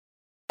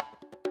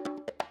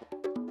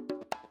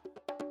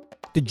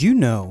Did you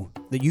know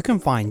that you can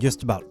find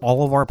just about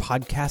all of our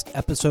podcast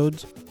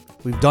episodes?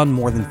 We've done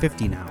more than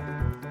 50 now.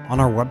 On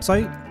our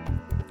website,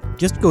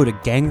 just go to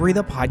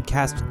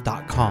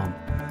gangreathepodcast.com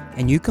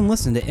and you can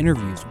listen to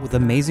interviews with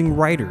amazing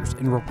writers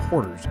and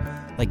reporters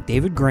like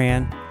David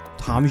Gran,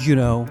 Tom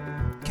Junot,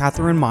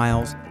 Catherine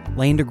Miles,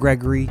 Lane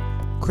Gregory,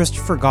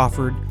 Christopher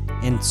Goffard,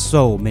 and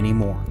so many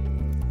more.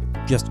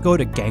 Just go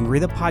to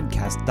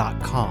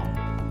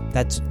gangreathepodcast.com.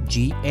 That's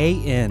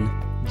Gangrey,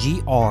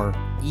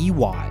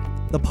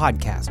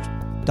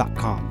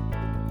 thepodcast.com.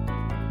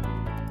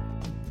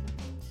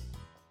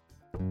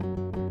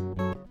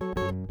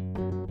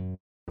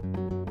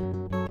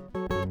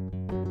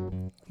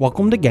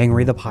 Welcome to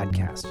Gangrey the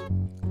Podcast.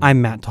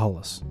 I'm Matt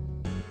Tullis.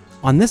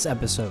 On this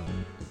episode,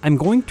 I'm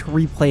going to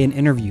replay an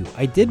interview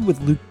I did with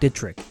Luke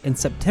Dittrich in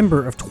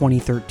September of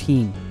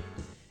 2013.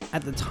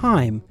 At the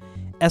time,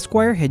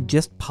 Esquire had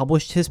just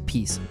published his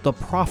piece, The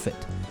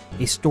Prophet,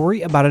 a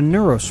story about a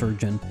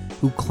neurosurgeon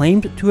who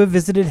claimed to have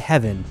visited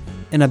heaven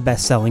in a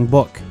best-selling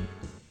book.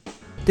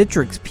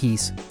 Dittrich's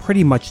piece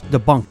pretty much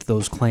debunked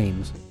those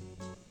claims.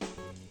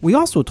 We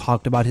also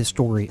talked about his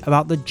story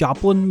about the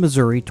Joplin,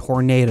 Missouri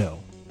tornado.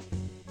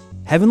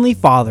 Heavenly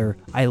Father,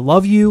 I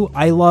Love You,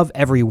 I Love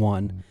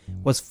Everyone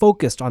was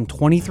focused on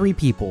 23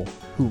 people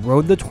who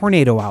rode the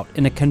tornado out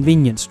in a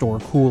convenience store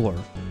cooler.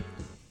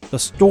 The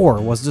store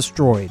was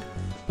destroyed,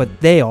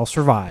 but they all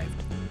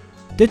survived.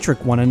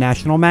 Dittrich won a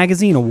National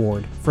Magazine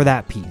Award for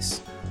that piece.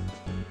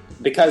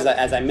 Because,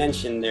 as I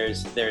mentioned,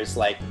 there's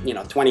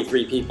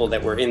 23 people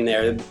that were in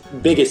there. The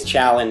biggest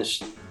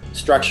challenge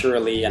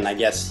structurally, and I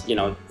guess,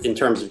 in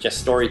terms of just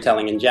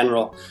storytelling in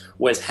general,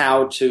 was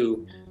how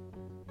to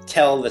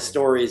tell the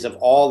stories of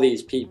all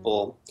these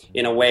people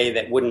in a way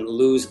that wouldn't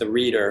lose the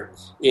reader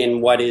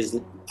in what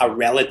is a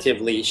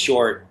relatively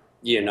short,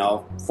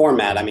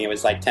 format. I mean, it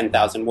was like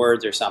 10,000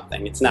 words or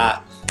something. It's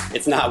not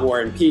War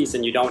and Peace,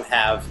 and you don't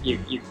have,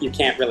 you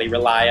can't really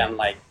rely on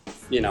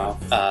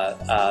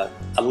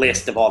a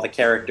list of all the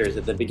characters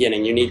at the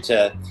beginning. You need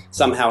to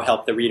somehow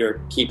help the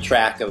reader keep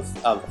track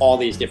of all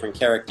these different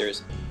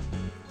characters.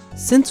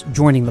 Since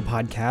joining the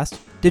podcast,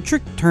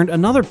 Dittrich turned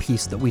another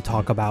piece that we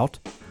talk about,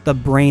 The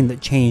Brain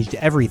That Changed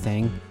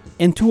Everything,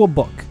 into a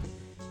book,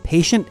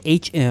 Patient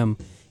HM,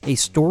 a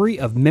story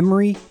of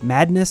memory,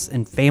 madness,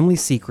 and family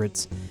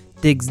secrets,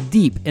 digs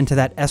deep into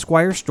that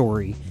Esquire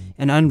story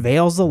and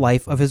unveils the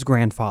life of his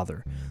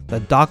grandfather, the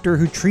doctor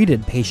who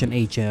treated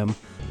Patient HM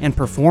and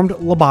performed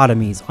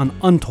lobotomies on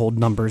untold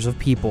numbers of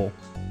people.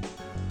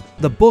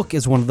 The book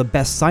is one of the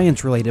best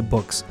science-related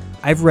books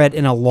I've read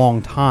in a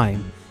long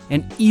time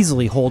and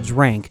easily holds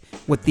rank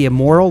with The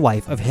Immoral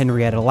Life of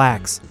Henrietta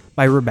Lacks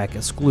by Rebecca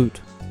Skloot.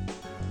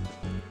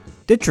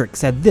 Dittrich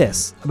said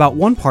this about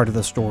one part of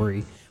the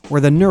story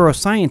where the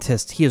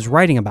neuroscientist he is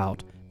writing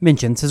about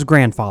mentions his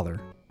grandfather.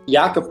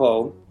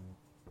 Jacopo,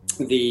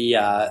 the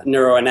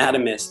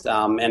neuroanatomist,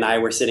 and I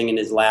were sitting in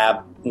his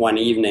lab one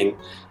evening,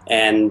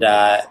 and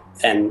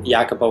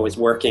Jacopo was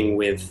working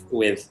with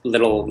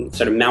little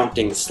sort of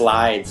mounting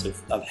slides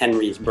of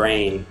Henry's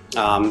brain.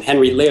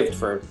 Henry lived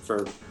for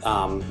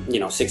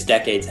 6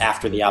 decades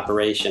after the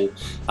operation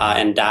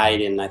and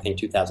died in, I think,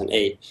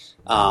 2008.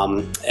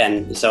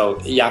 And so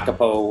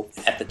Jacopo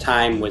at the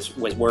time was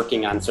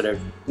working on sort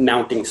of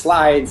mounting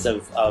slides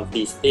of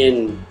these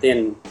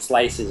thin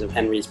slices of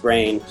Henry's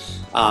brain,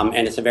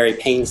 and it's a very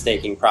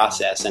painstaking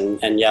process.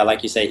 And yeah,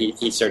 like you say,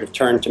 he sort of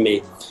turned to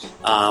me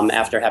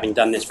after having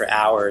done this for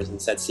hours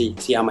and said, see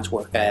how much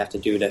work I have to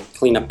do to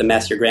clean up the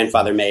mess your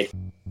grandfather made.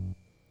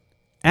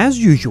 As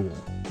usual,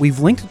 we've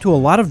linked to a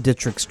lot of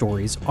Dittrich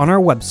stories on our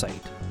website.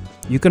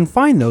 You can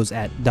find those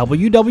at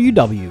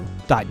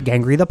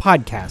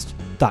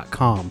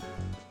www.gangreythepodcast.com.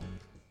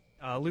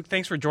 Luke,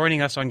 thanks for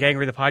joining us on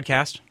Gangrey the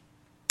Podcast.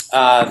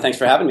 Thanks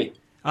for having me.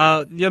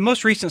 The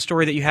most recent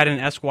story that you had in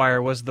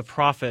Esquire was The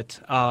Prophet,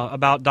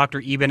 about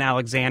Dr. Eben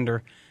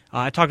Alexander.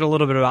 I talked a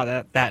little bit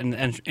about that in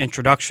the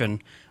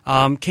introduction.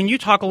 Can you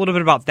talk a little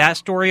bit about that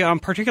story? I'm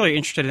particularly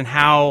interested in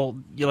how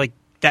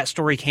that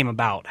story came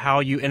about, how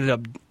you ended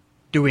up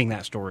doing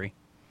that story.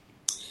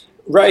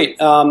 Right.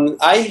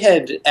 I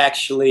had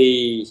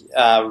actually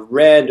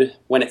read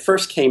when it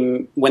first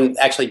came,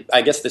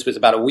 I guess this was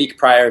about a week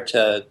prior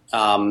to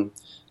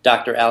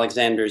Dr.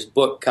 Alexander's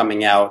book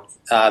coming out.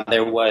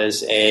 There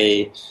was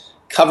a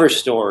cover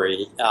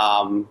story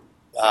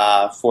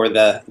for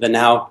the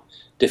now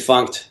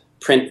defunct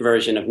print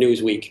version of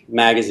Newsweek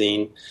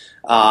magazine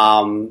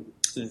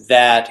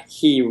that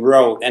he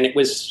wrote, and it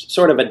was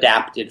sort of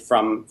adapted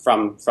from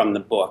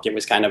the book. It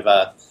was kind of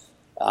a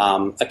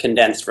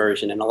condensed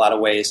version in a lot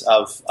of ways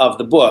of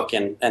the book,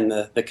 and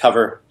the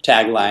cover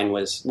tagline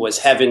was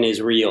 "Heaven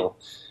is real,"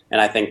 and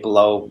I think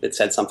below it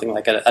said something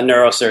like a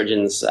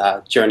neurosurgeon's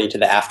journey to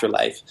the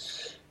afterlife.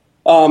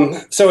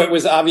 So it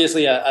was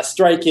obviously a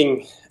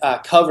striking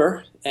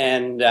cover,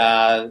 and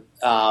so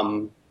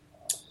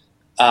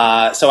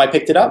I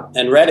picked it up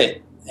and read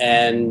it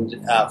and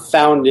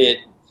found it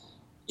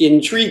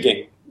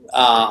intriguing,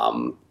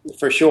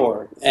 for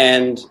sure.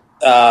 And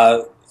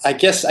I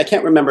guess I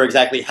can't remember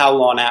exactly how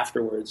long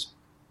afterwards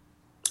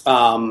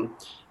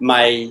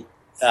my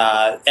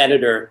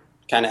editor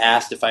kind of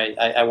asked if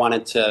I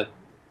wanted to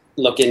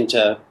look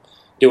into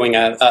doing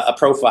a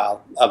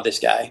profile of this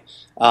guy,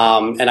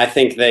 and I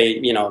think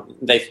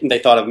they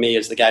thought of me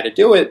as the guy to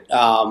do it,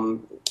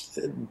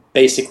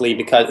 basically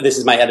because this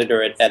is my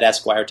editor at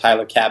Esquire,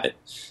 Tyler Cabot.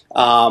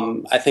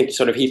 I think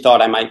sort of he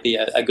thought I might be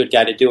a good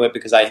guy to do it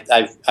because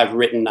I've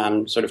written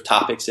on sort of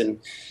topics in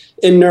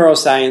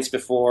neuroscience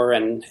before,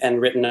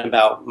 and written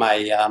about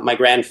my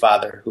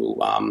grandfather who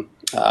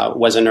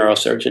was a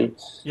neurosurgeon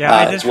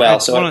as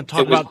well.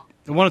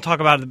 I want to talk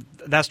about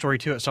that story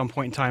too at some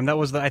point in time. That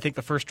was I think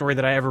the first story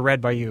that I ever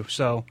read by you.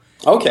 So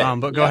okay,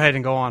 but go ahead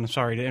and go on.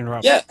 Sorry to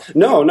interrupt. Yeah,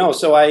 no.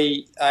 So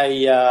I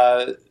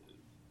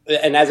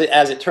and as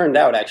it turned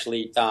out,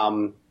 actually,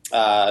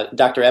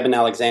 Dr. Eben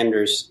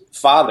Alexander's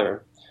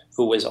father,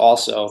 who was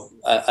also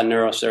a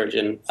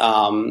neurosurgeon,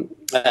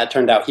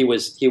 turned out he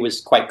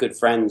was quite good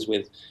friends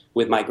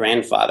with my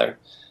grandfather.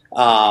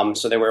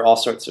 So there were all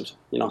sorts of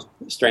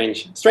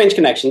strange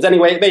connections.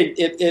 Anyway,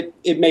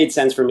 it made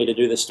sense for me to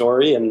do the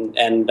story,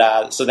 and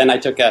so then I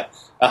took a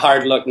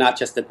hard look not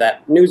just at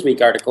that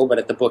Newsweek article but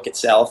at the book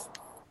itself,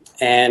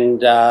 and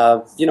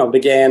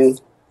began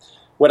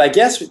what I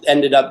guess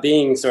ended up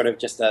being sort of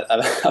just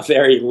a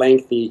very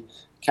lengthy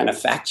kind of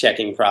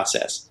fact-checking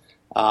process.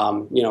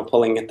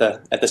 Pulling at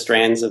the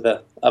strands of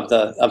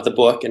the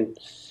book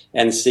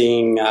and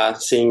seeing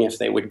if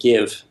they would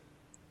give,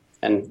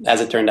 and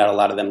as it turned out, a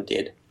lot of them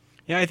did.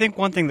 Yeah, I think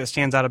one thing that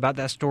stands out about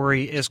that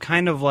story is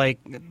kind of like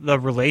the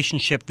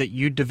relationship that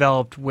you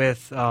developed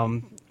with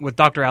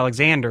Dr.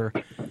 Alexander,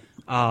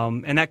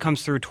 and that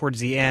comes through towards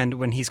the end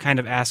when he's kind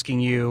of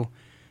asking you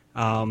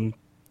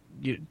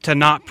to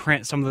not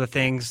print some of the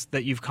things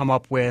that you've come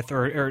up with,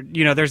 or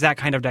there's that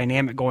kind of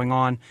dynamic going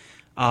on.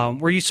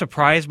 Were you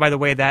surprised by the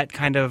way that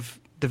kind of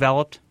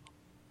developed?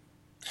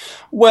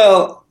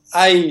 Well,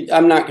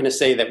 I'm not going to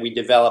say that we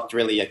developed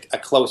really a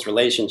close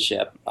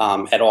relationship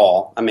at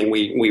all. I mean,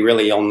 we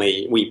really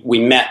only we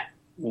met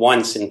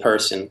once in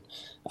person.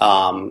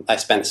 I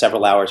spent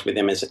several hours with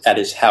him at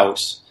his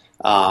house.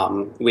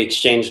 We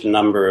exchanged a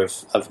number of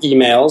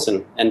emails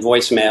and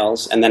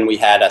voicemails, and then we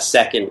had a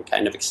second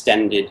kind of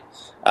extended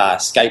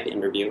Skype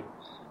interview.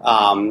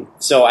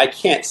 So I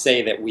can't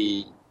say that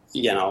we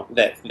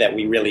that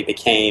we really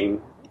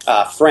became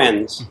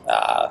friends.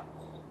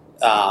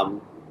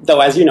 Though,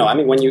 as you know, I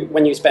mean, when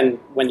you spend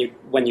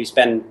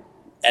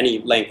any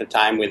length of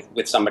time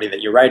with somebody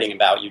that you're writing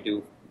about, you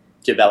do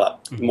develop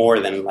more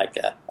than like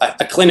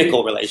a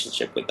clinical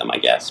relationship with them, I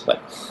guess.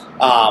 But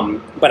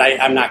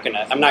I'm not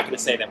gonna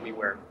say that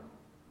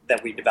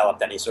we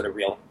developed any sort of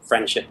real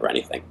friendship or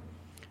anything.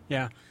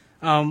 Yeah.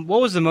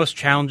 What was the most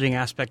challenging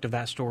aspect of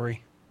that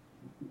story?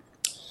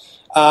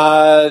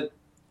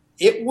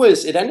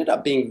 It ended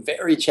up being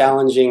very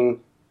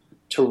challenging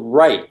to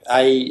write.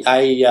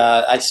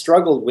 I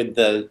struggled with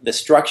the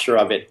structure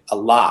of it a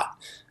lot.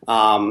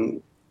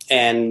 And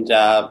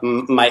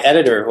my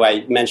editor, who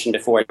I mentioned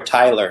before,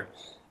 Tyler,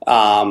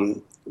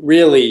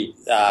 really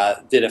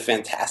did a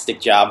fantastic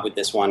job with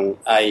this one.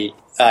 I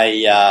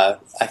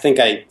think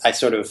I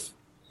sort of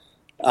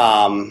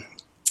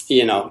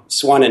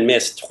swung and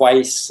missed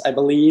twice, I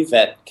believe,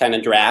 at kind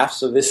of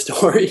drafts of this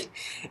story,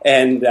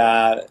 and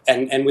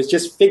was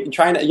just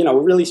trying to,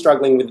 really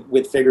struggling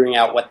with figuring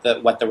out what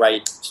the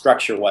right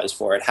structure was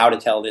for it, how to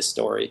tell this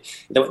story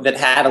that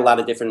had a lot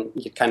of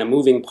different kind of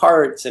moving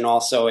parts, and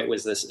also it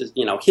was this,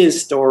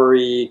 his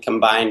story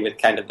combined with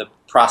kind of the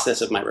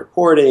process of my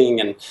reporting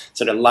and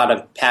sort of a lot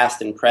of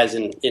past and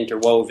present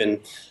interwoven,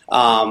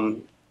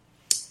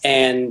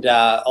 and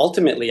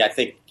ultimately, I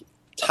think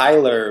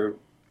Tyler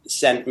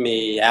sent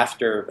me,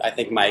 after I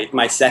think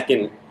my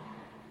second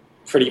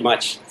pretty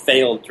much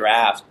failed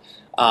draft,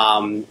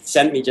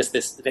 sent me just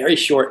this very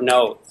short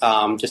note,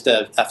 just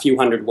a few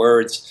hundred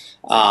words,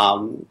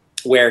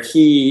 where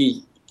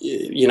he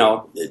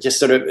just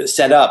sort of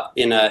set up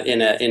in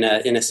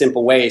a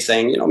simple way,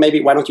 saying, maybe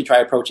why don't you try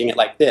approaching it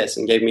like this,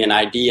 and gave me an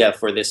idea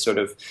for this sort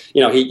of,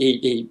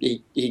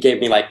 he gave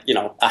me like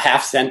a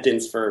half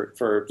sentence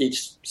for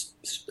each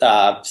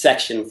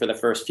section for the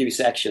first few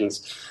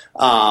sections.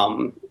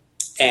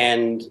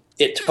 And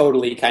it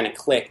totally kind of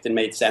clicked and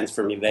made sense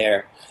for me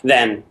there.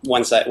 Then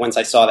once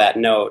I saw that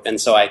note, and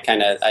so I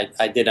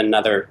did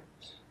another,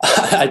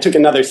 I took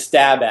another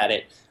stab at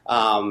it,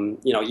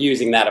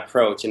 using that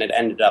approach, and it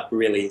ended up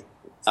really,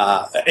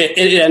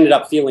 it ended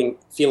up feeling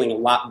a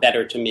lot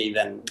better to me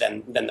than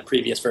the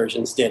previous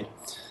versions did.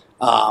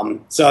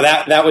 So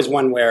that was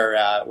one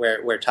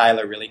where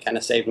Tyler really kind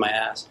of saved my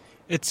ass.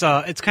 It's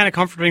kind of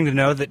comforting to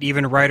know that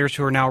even writers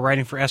who are now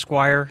writing for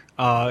Esquire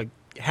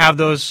have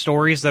those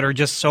stories that are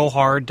just so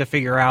hard to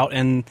figure out,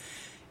 and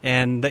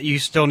that you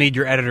still need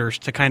your editors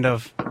to kind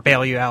of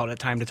bail you out at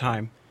time to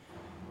time.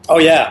 Oh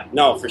yeah,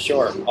 no, for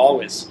sure,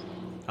 always.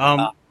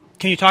 Can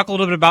you talk a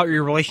little bit about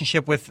your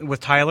relationship with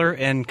Tyler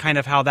and kind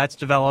of how that's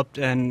developed,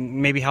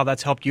 and maybe how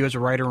that's helped you as a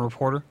writer and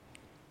reporter?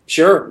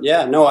 Sure.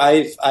 Yeah. No,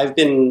 I've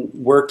been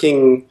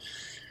working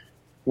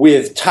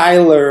with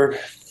Tyler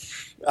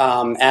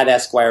at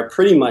Esquire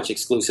pretty much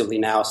exclusively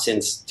now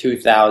since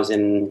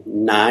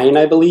 2009,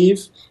 I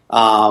believe.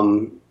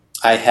 I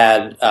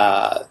had,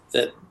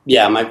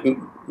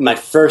 my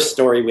first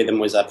story with him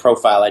was a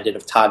profile I did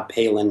of Todd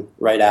Palin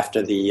right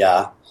after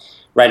the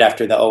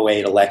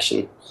 '08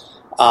 election,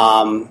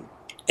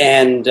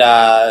 and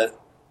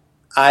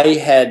I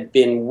had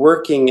been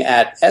working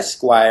at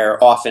Esquire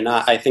off and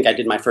on. I think I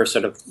did my first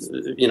sort of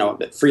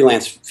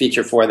freelance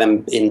feature for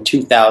them in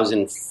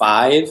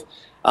 2005.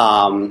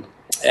 And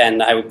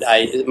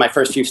my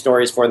first few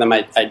stories for them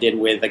I did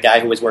with a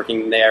guy who was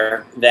working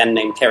there then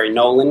named Terry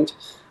Noland.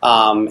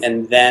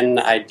 And then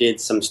I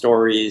did some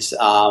stories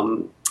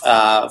for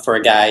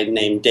a guy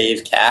named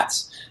Dave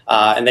Katz.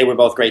 And they were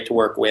both great to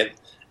work with.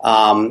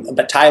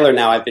 But Tyler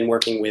now I've been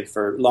working with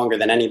for longer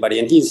than anybody,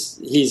 and he's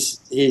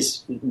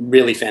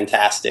really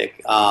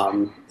fantastic.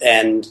 I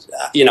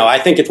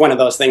think it's one of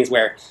those things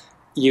where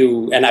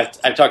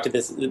I've talked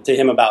to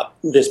him about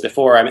this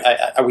before. I mean,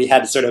 we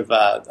had sort of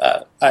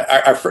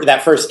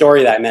that first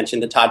story that I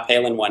mentioned, the Todd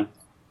Palin one,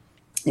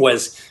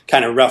 was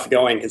kind of rough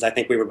going because I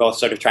think we were both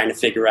sort of trying to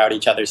figure out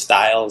each other's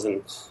styles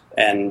and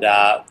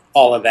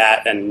all of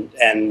that,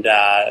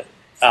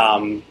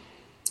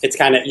 it's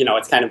kind of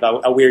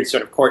a weird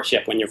sort of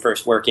courtship when you're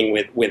first working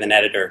with an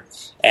editor,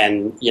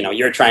 and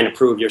you're trying to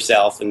prove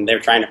yourself and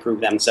they're trying to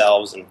prove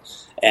themselves,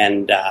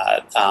 and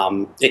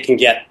it can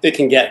get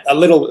a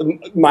little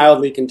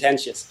mildly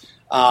contentious.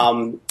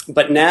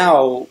 But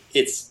now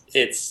it's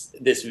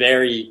this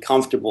very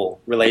comfortable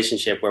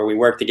relationship where we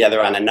work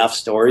together on enough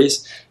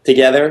stories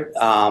together,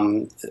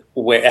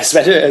 where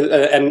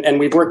especially and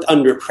we've worked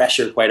under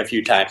pressure quite a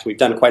few times. We've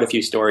done quite a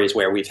few stories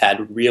where we've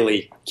had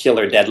really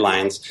killer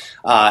deadlines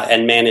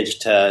and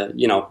managed to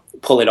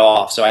pull it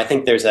off. So I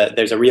think there's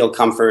a real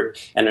comfort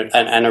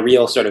and a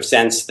real sort of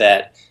sense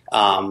that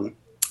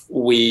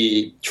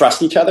we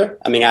trust each other.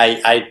 I mean,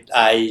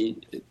 I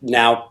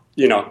now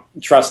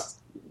trust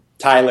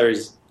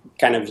Tyler's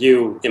kind of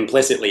view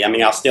implicitly. I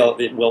mean,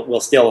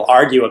 we'll still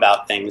argue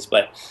about things,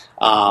 but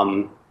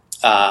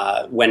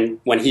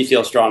when he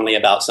feels strongly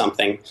about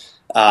something,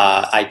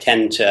 I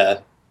tend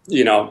to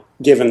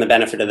give him the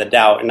benefit of the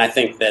doubt, and I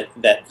think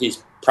that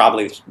he's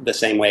probably the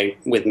same way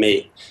with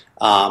me.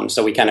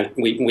 So we kind of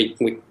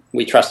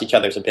we trust each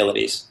other's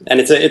abilities, and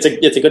it's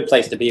a good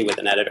place to be with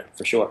an editor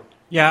for sure.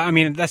 Yeah, I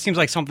mean, that seems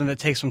like something that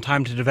takes some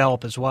time to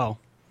develop as well.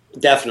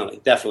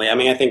 Definitely. I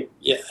mean, I think,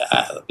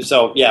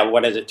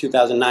 what is it,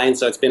 2009?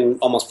 So it's been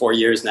almost 4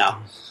 years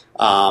now.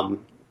 It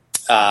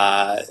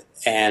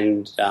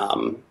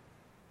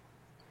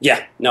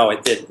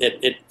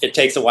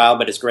takes a while,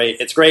 but it's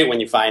great. It's great when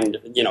you find,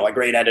 a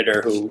great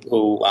editor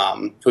who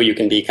you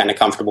can be kind of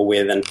comfortable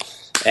with, and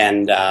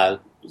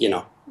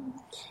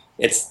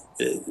it's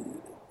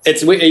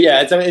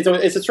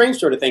a strange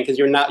sort of thing because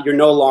you're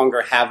no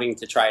longer having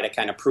to try to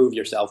kind of prove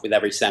yourself with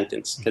every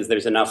sentence because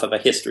there's enough of a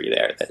history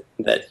there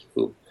that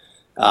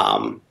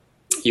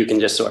you can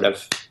just sort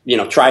of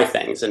try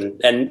things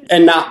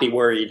and not be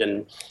worried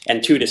and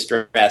too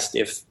distressed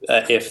if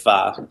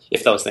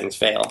those things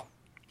fail.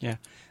 Yeah.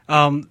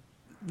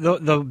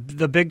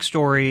 The big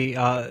story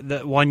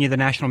that won you the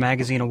National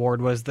Magazine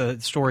Award was the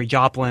story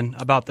Joplin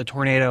about the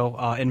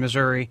tornado in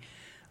Missouri.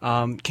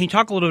 Can you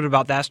talk a little bit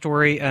about that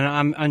story? And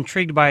I'm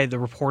intrigued by the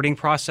reporting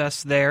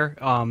process there,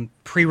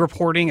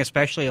 pre-reporting,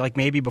 especially like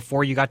maybe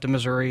before you got to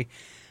Missouri,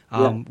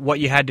 what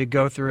you had to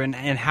go through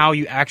and how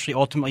you actually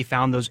ultimately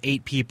found those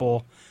 8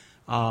 people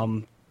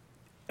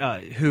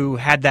who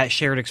had that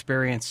shared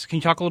experience. Can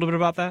you talk a little bit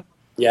about that?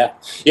 Yeah,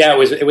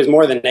 it was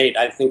more than 8.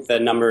 I think the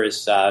number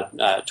is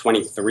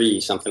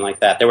 23, something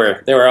like that. There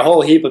were a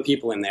whole heap of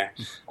people in there,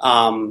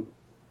 a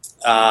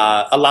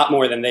lot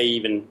more than they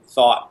even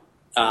thought.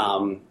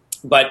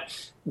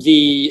 But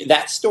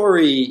that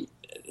story,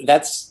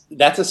 that's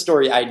a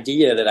story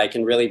idea that I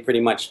can really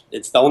pretty much,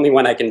 it's the only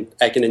one I can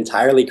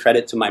entirely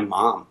credit to my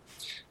mom.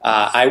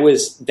 I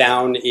was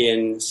down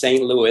in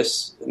St.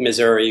 Louis,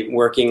 Missouri,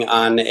 working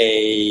on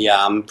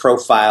a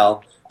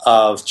profile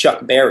of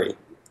Chuck Berry.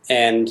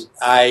 And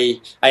I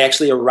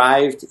actually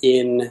arrived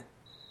in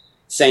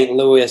St.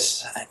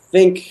 Louis, I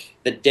think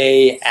the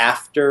day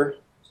after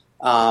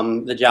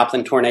the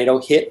Joplin tornado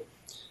hit.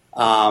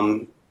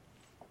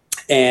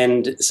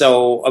 And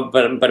so,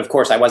 but of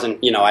course I wasn't,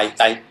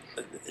 I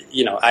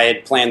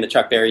had planned the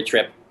Chuck Berry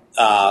trip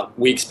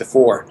weeks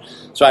before.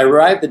 So I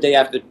arrived the day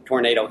after the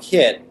tornado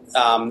hit.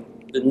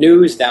 The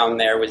news down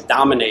there was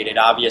dominated,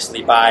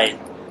 obviously, by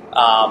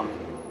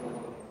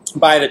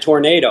the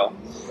tornado.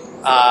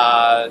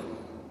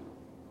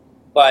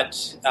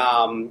 But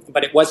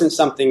it wasn't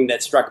something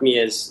that struck me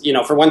as,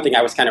 for one thing,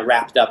 I was kind of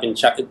wrapped up in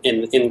Chuck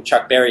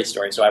Berry's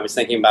story. So I was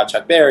thinking about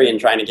Chuck Berry and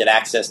trying to get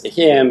access to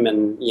him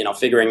and,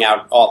 figuring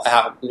out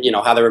how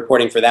the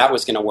reporting for that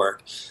was going to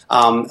work.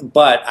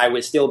 But I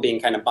was still being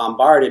kind of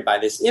bombarded by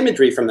this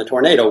imagery from the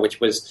tornado, which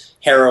was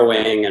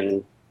harrowing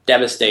and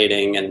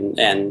devastating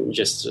and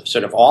just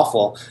sort of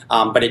awful.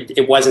 But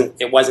it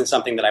wasn't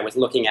something that I was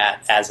looking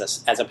at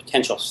as a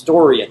potential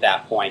story at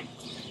that point.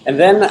 And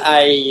then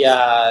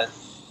I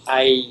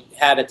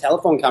had a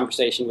telephone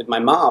conversation with my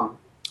mom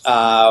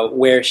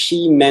where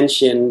she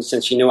mentioned,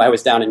 since she knew I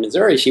was down in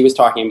Missouri, she was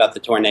talking about the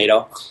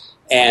tornado.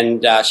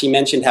 And she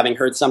mentioned having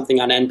heard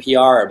something on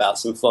NPR about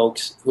some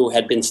folks who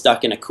had been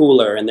stuck in a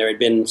cooler, and there had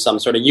been some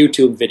sort of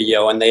YouTube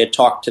video, and they had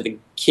talked to the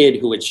kid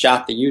who had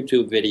shot the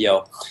YouTube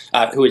video,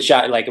 who had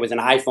shot, like, it was an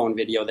iPhone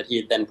video that he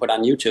had then put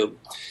on YouTube.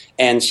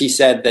 And she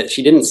said that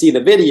she didn't see the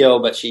video,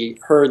 but she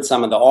heard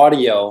some of the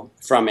audio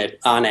from it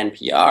on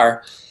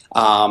NPR,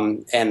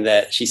 and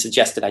that she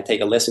suggested I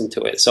take a listen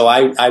to it. So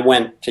I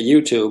went to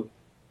YouTube,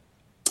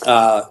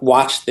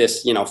 watched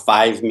this,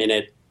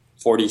 5-minute,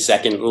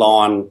 40-second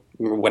long,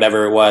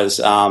 whatever it was,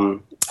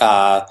 iPhone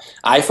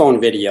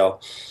video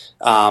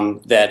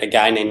that a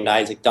guy named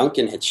Isaac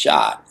Duncan had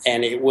shot.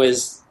 And it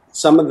was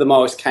some of the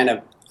most kind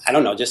of, I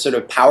don't know, just sort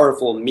of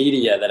powerful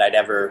media that I'd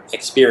ever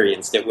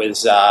experienced. It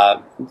was,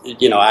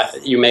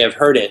 you may have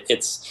heard it.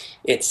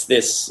 It's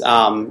this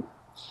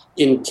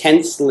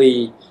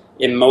intensely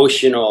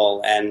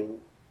emotional and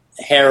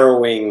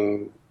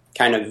harrowing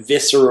kind of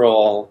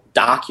visceral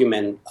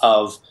document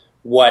of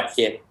what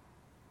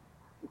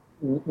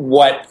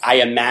I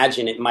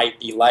imagine it might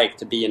be like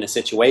to be in a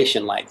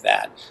situation like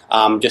that.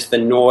 Just the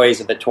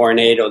noise of the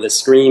tornado, the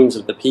screams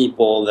of the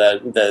people,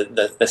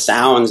 the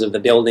sounds of the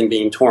building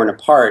being torn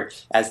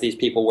apart as these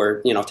people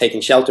were, taking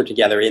shelter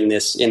together in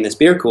this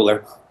beer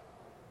cooler.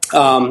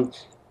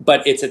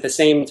 But it's at the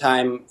same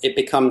time, it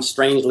becomes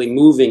strangely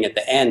moving at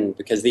the end,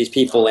 because these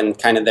people, in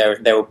kind of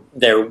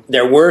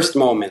their worst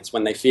moments,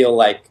 when they feel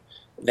like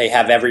they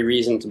have every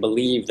reason to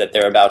believe that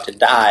they're about to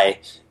die,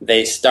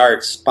 they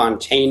start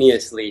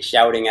spontaneously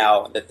shouting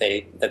out that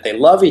they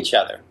love each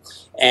other.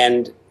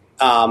 And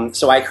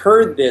so I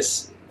heard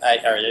this.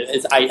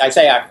 I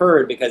say I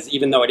heard because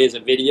even though it is a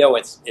video,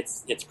 it's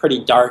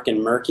pretty dark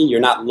and murky. You're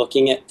not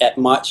looking at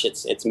much.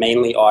 It's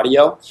mainly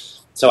audio.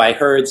 So I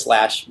heard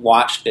 /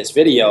 watched this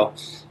video,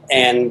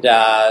 and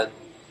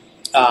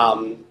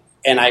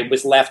I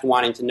was left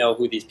wanting to know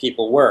who these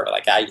people were.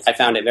 Like, I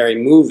found it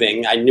very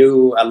moving. I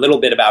knew a little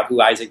bit about who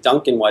Isaac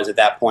Duncan was at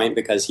that point,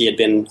 because he had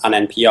been on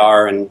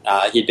NPR and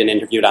he'd been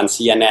interviewed on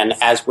CNN,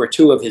 as were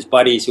two of his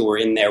buddies who were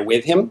in there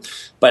with him.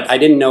 But I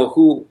didn't know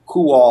who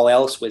all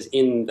else was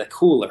in the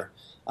cooler.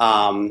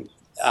 And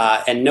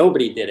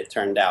nobody did, it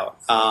turned out,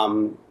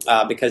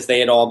 because they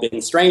had all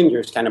been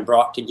strangers kind of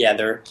brought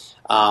together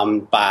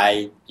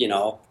by,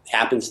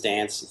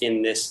 happenstance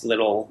in this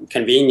little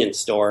convenience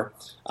store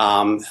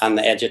on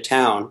the edge of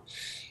town.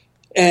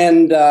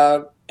 And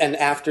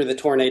after the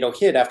tornado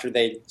hit, after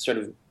they sort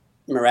of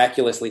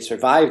miraculously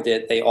survived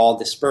it, they all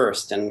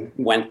dispersed and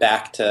went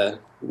back to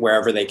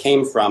wherever they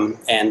came from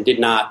and did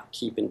not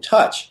keep in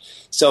touch.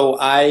 So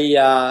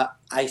I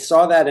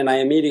saw that, and I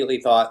immediately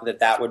thought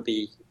that would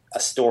be a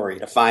story,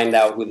 to find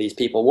out who these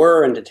people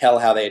were and to tell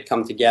how they had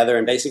come together,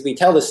 and basically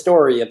tell the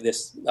story of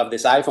this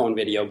iPhone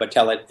video, but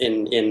tell it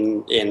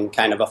in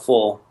kind of a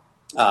full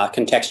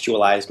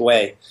contextualized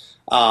way.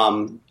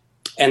 And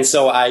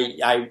so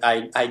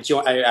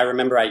I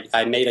remember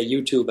I made a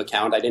YouTube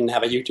account. I didn't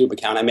have a YouTube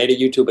account. I made a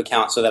YouTube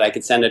account so that I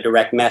could send a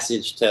direct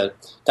message to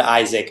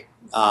Isaac,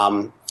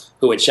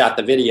 who had shot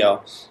the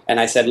video, and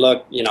I said,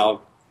 look,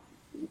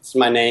 it's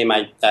my name.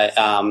 I'm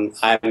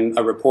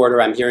a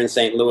reporter. I'm here in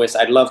St. Louis.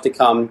 I'd love to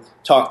come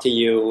talk to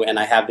you, and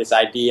I have this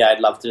idea. I'd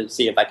love to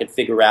see if I could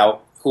figure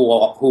out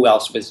who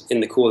else was in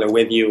the cooler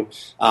with you.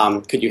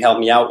 Could you help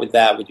me out with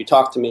that? Would you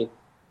talk to me?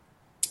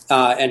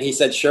 And he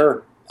said,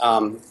 sure.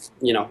 Come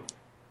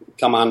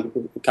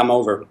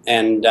over.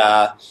 And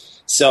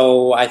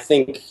so I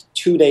think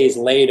 2 days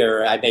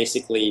later, I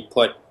basically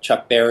put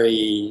Chuck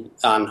Berry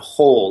on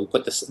hold,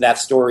 put that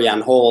story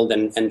on hold,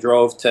 and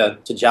drove to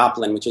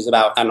Joplin, which is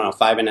about,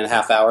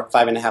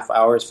 5.5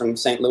 hours from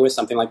St. Louis,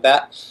 something like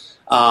that.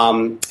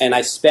 And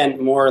I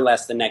spent more or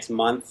less the next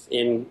month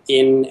in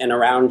and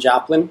around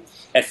Joplin.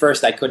 At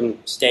first, I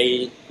couldn't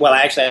stay. Well,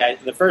 actually,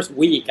 the first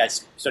week I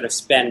sort of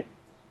spent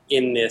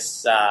in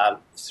this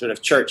sort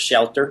of church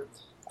shelter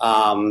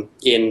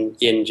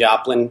in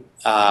Joplin.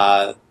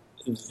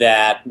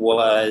 That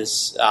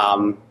was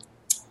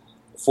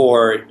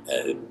for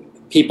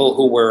people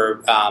who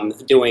were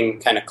doing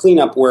kind of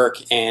cleanup work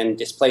and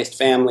displaced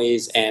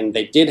families, and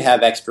they did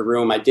have extra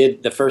room. I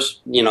did the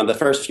first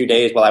few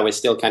days while I was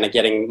still kind of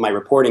getting my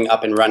reporting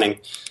up and running.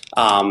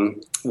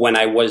 When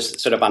I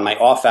was sort of on my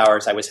off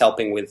hours, I was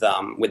helping with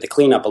the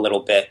cleanup a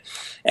little bit.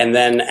 And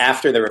then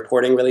after the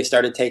reporting really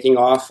started taking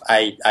off,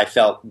 I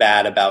felt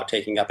bad about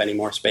taking up any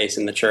more space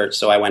in the church.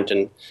 So I went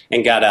and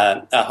got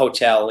a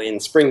hotel in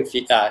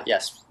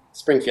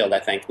Springfield, I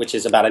think, which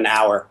is about an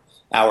hour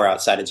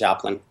outside of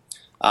Joplin,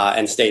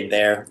 and stayed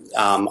there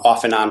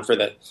off and on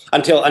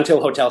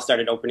until hotels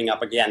started opening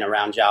up again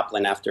around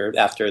Joplin after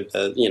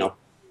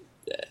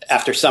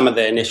some of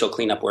the initial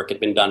cleanup work had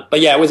been done. But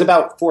yeah, it was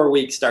about 4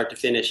 weeks start to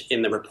finish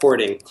in the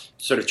reporting,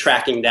 sort of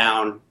tracking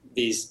down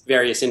these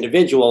various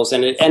individuals,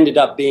 and it ended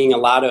up being a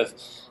lot of,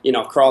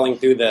 crawling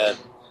through the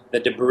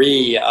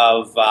debris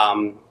of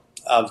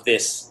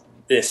this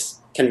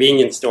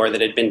convenience store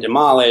that had been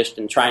demolished,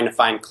 and trying to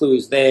find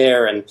clues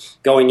there, and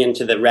going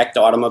into the wrecked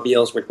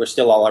automobiles, which were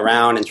still all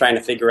around, and trying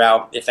to figure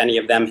out if any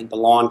of them had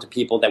belonged to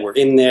people that were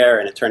in there,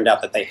 and it turned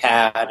out that they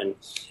had,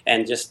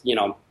 and just, you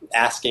know,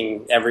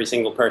 asking every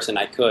single person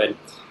I could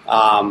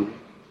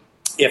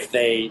if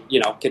they, you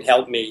know, could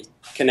help me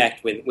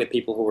connect with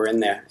people who were in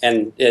there.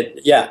 And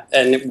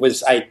it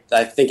was, I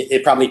think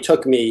it probably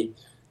took me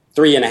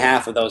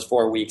 3.5 of those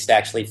 4 weeks to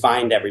actually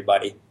find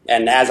everybody.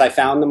 And as I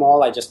found them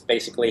all, I just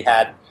basically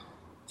had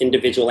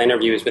individual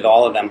interviews with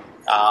all of them,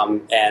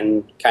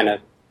 and kind of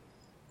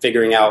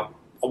figuring out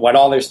what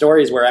all their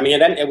stories were. I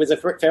mean, it was a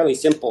fairly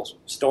simple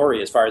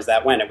story as far as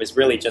that went. It was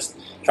really just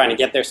trying to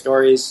get their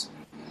stories,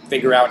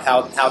 figure out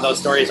how those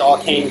stories all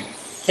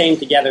came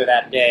together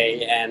that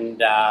day,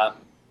 and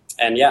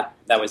yeah,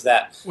 that was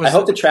that. I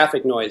hope the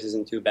traffic noise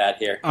isn't too bad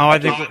here. Oh, I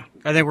think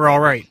we're all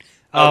right.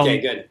 Okay,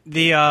 good.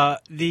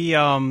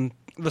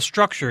 The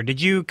structure.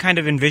 Did you kind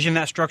of envision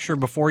that structure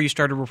before you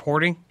started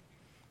reporting,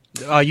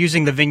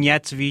 using the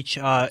vignettes of each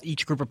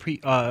group of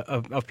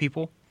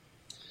people?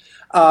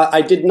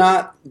 I did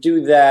not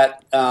do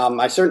that.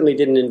 I certainly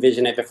didn't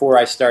envision it before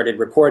I started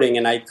reporting,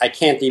 and I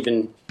can't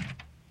even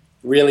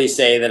really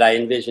say that I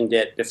envisioned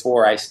it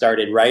before I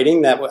started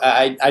writing. That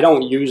I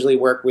don't usually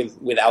work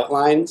with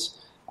outlines,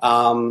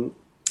 I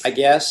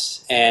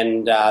guess,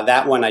 and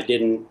that one I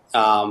didn't.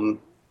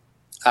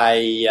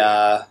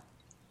 I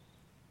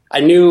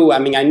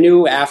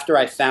knew after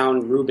I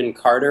found Reuben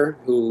Carter,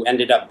 who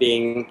ended up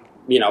being,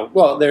 you know,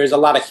 well, there's a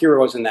lot of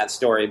heroes in that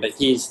story, but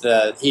he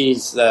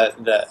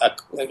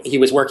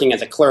was working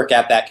as a clerk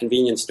at that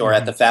convenience store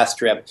at the Fast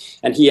Trip,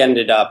 and he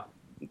ended up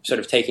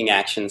sort of taking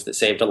actions that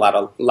saved a lot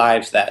of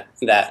lives that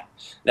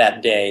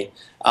day,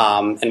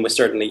 and was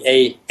certainly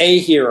a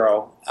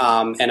hero,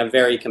 and a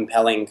very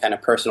compelling kind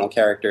of personal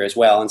character as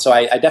well. And so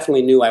I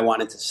definitely knew I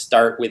wanted to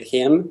start with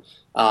him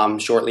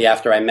shortly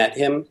after I met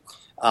him.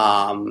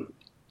 But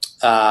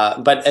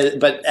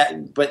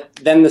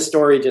then the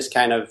story just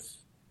kind of,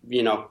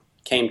 you know,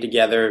 came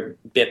together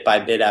bit by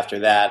bit after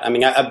that. I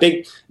mean,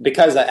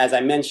 because as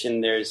I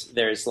mentioned,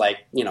 there's like,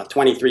 you know,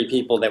 23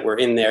 people that were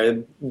in there.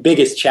 The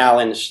biggest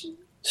challenge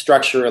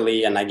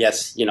structurally, and I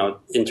guess, you know,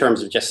 in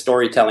terms of just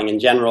storytelling in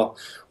general,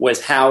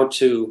 was how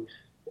to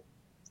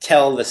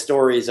tell the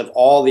stories of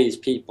all these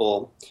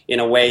people in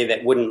a way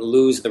that wouldn't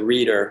lose the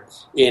reader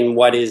in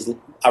what is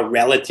a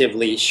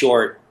relatively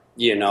short,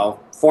 you know,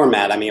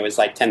 format. I mean, it was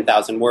like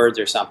 10,000 words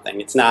or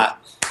something. It's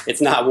not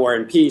War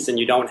and Peace, and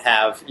you don't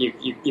have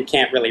you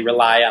can't really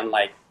rely on,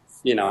 like,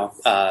 you know,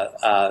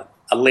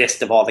 a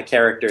list of all the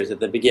characters at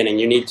the beginning.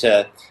 You need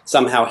to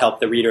somehow help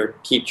the reader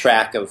keep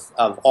track of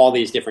all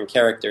these different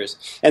characters.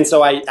 And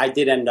so I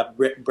did end up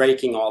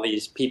breaking all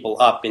these people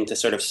up into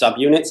sort of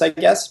subunits, I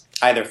guess,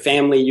 either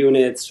family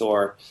units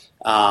or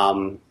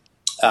you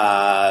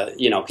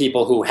know,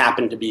 people who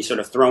happen to be sort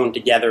of thrown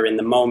together in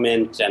the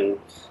moment. And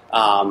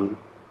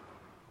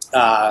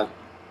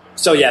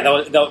so yeah,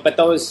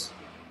 those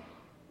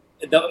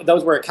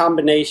were a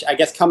combination, I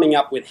guess. Coming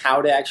up with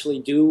how to actually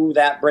do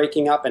that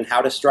breaking up and how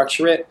to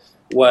structure it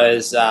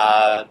was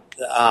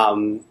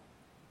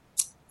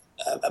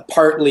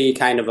partly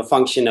kind of a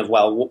function of,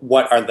 well,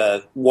 what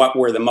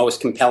were the most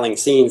compelling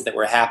scenes that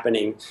were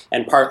happening,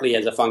 and partly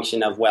as a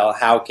function of, well,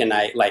 how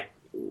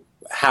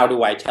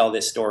do I tell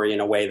this story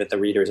in a way that the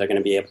readers are going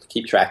to be able to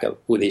keep track of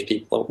who these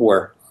people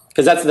were?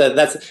 Because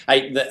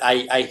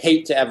I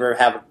hate to ever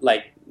have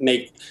I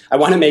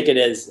want to make it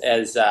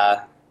as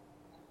I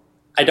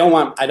don't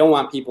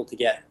want people to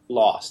get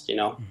lost, you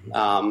know.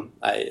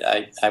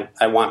 I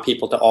want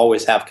people to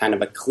always have kind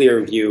of a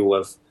clear view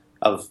of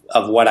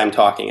what I'm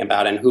talking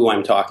about and who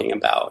I'm talking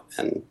about,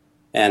 and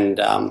in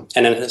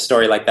a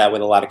story like that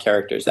with a lot of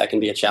characters, that can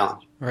be a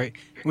challenge. Right.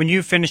 When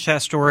you finished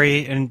that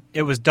story and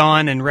it was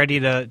done and ready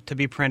to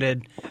be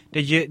printed,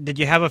 did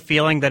you have a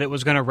feeling that it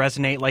was going to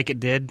resonate like it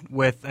did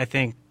with, I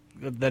think,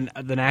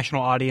 the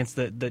national audience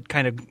that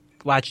kind of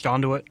latched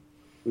onto it?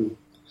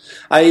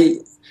 I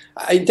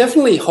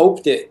definitely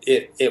hoped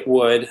it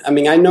would. I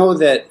mean, I know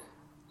that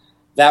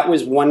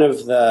was one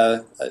of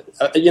the,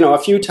 you know, a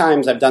few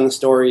times I've done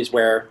stories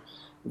where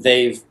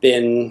they've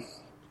been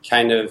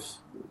kind of,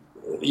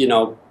 you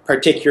know,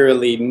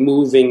 particularly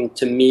moving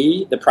to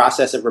me. The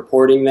process of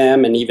reporting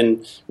them and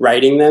even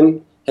writing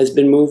them has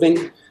been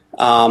moving.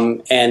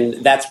 And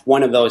that's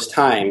one of those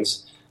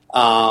times.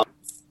 So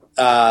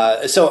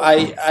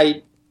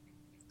I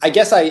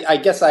guess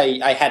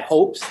I had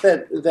hopes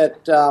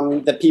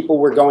that people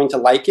were going to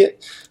like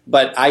it,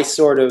 but I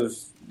sort of,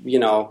 you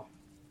know,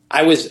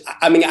 I was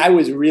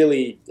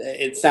really,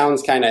 it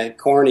sounds kind of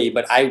corny,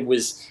 but I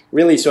was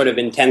really sort of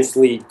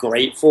intensely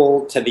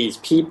grateful to these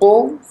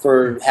people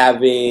for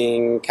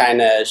having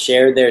kind of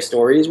shared their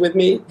stories with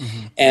me.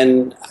 Mm-hmm.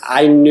 And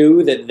I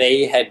knew that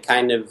they had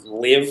kind of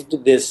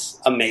lived this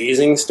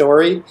amazing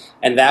story,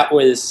 and that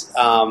was,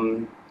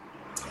 and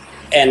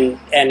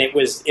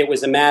it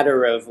was a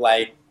matter of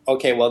like,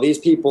 okay, well, these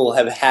people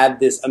have had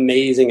this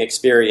amazing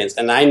experience,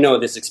 and I know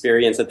this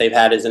experience that they've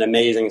had is an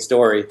amazing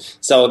story.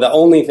 So the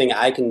only thing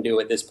I can do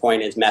at this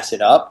point is mess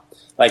it up.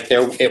 Like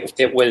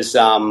it was.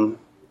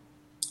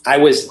 I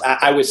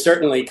was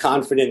certainly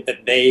confident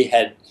that they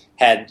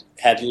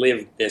had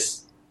lived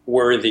this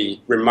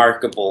worthy,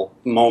 remarkable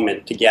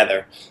moment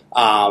together,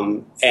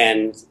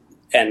 and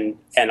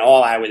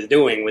all I was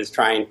doing was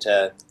trying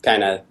to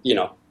kind of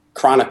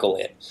chronicle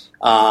it.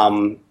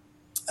 And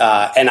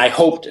I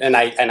hoped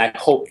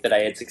that I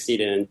had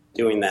succeeded in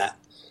doing that.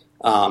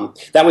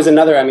 That was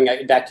another. I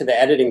mean, back to the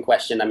editing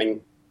question. I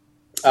mean,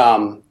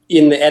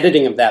 in the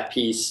editing of that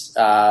piece,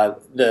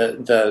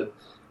 the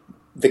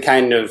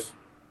kind of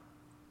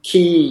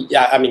key.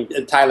 I mean,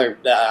 Tyler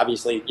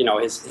obviously,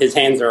 his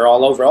hands are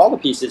all over all the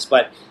pieces,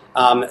 but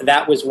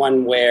that was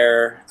one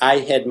where I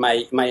had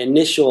my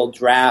initial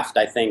draft.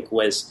 I think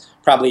was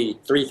probably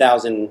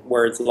 3,000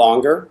 words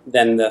longer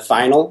than the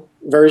final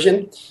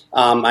version.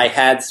 I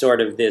had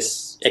sort of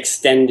this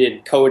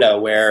extended coda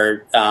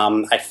where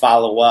I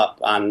follow up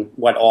on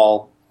what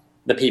all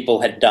the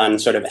people had done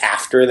sort of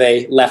after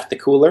they left the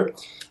cooler,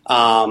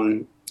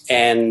 and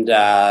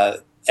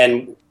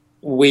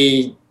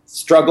we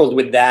struggled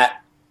with that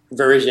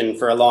version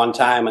for a long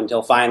time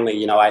until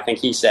finally, I think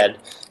he said,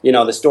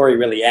 the story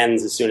really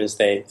ends as soon as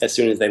they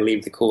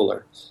leave the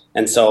cooler.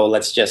 And so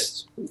let's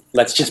just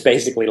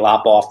basically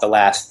lop off the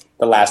last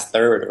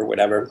third or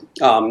whatever.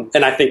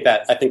 And I think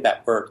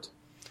that worked.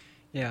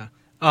 Yeah.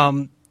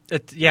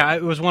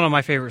 It was one of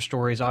my favorite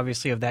stories,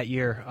 obviously, of that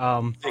year.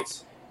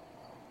 Thanks.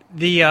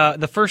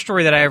 The first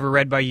story that I ever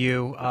read by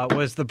you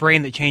was The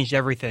Brain That Changed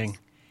Everything.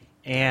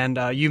 And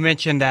you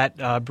mentioned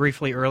that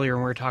briefly earlier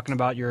when we were talking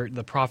about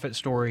the prophet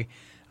story.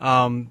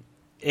 And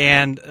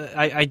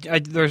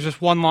there's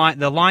just one line,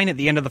 the line at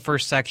the end of the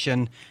first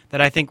section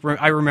that I think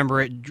I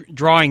remember it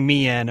drawing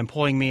me in and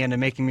pulling me in and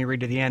making me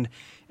read to the end,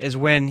 is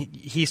when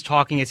he's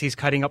talking as he's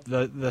cutting up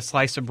the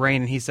slice of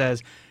brain, and he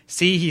says,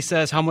 "See," he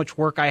says, "how much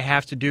work I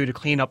have to do to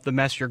clean up the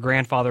mess your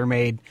grandfather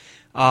made."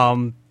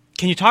 Can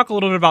you talk a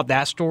little bit about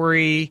that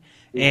story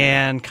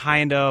and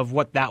kind of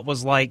what that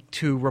was like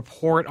to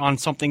report on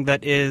something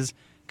that is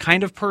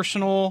kind of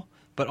personal,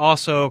 but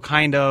also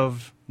kind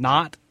of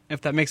not,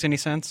 if that makes any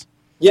sense?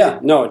 Yeah,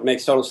 no, it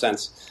makes total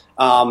sense.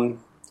 And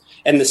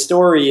the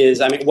story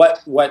is, I mean,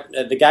 what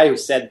the guy who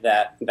said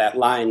that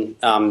line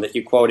that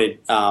you quoted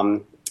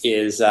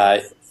is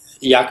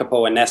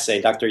Jacopo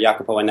Annese, Dr.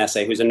 Jacopo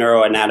Annese, who's a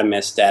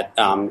neuroanatomist at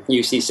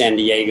UC San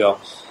Diego.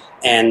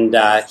 And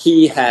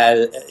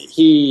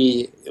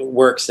he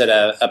works at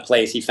a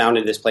place, he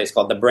founded this place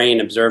called the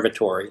Brain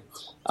Observatory.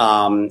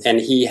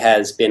 And he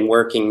has been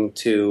working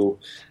to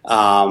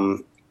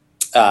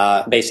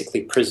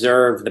basically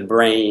preserve the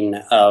brain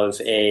of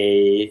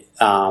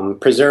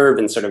preserve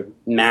and sort of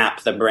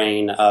map the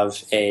brain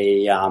of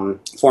a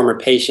former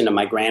patient of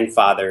my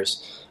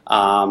grandfather's,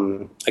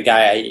 a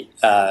guy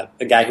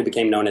who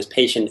became known as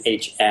Patient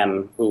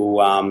HM, who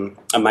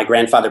my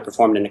grandfather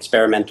performed an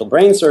experimental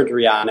brain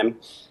surgery on him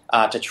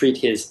to treat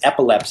his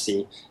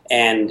epilepsy,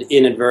 and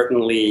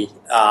inadvertently,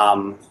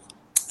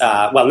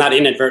 not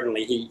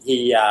inadvertently,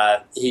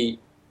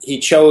 he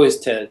chose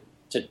to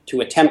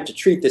attempt to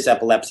treat this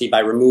epilepsy by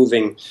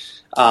removing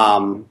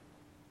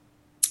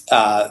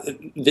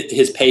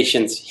his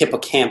patient's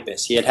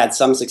hippocampus. He had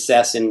some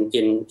success in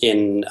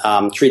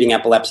treating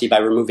epilepsy by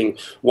removing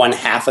one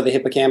half of the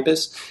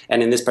hippocampus,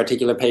 and in this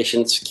particular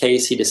patient's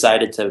case, he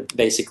decided to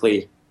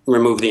basically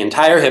remove the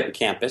entire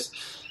hippocampus,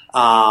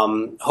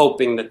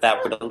 hoping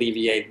that would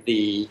alleviate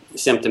the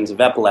symptoms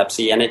of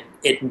epilepsy, and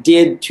it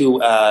did to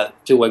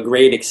a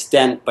great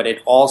extent, but it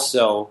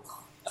also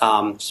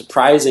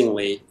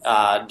surprisingly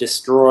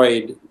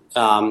destroyed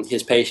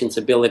his patient's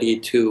ability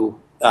to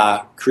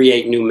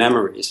create new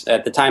memories.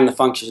 At the time, the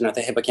function of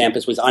the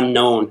hippocampus was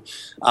unknown,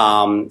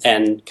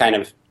 and kind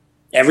of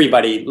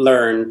everybody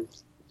learned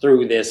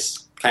through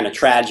this kind of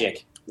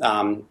tragic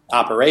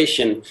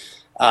operation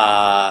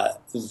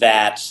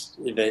that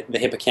the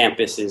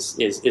hippocampus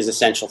is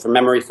essential for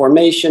memory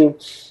formation.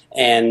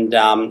 And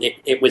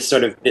it was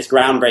sort of this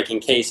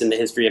groundbreaking case in the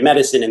history of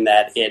medicine in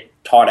that it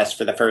taught us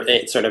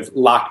it sort of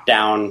locked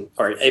down,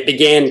 or it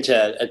began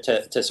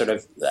to sort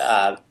of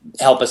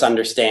help us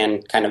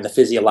understand kind of the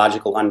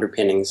physiological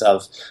underpinnings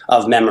of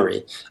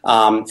memory.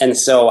 And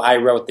so I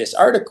wrote this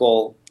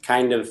article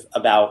kind of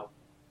about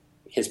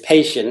his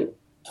patient,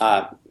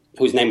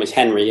 whose name was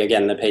Henry,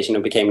 again, the patient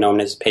who became known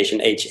as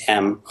Patient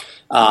HM,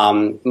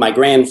 my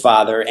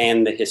grandfather,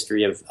 and the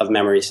history of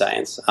memory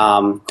science.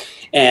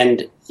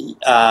 And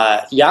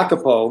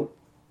Jacopo,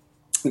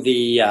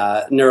 the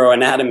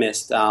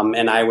neuroanatomist,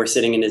 and I were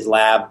sitting in his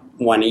lab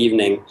one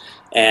evening,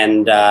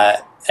 and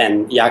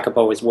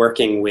Jacopo was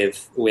working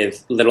with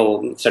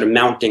little sort of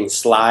mounting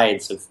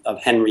slides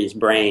of Henry's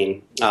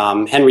brain.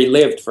 Henry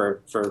lived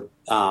for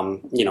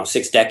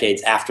 6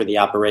 decades after the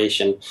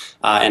operation,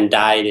 and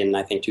died in,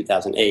 I think,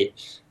 2008.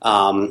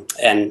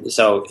 And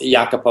so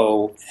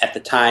Jacopo at the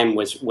time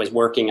was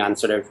working on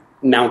sort of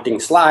mounting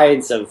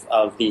slides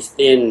of these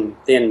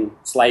thin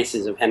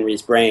slices of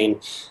Henry's brain,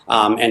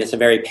 and it's a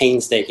very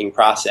painstaking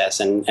process.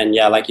 And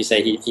yeah, like you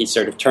say, he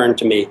sort of turned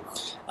to me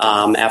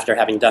after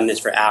having done this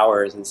for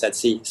hours and said,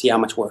 "See how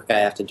much work I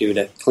have to do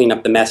to clean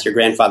up the mess your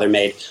grandfather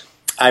made."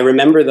 I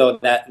remember though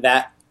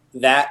that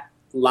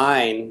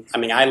line. I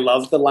mean, I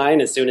loved the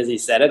line as soon as he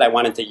said it. I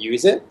wanted to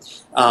use it,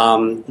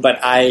 but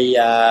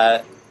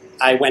I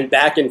went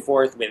back and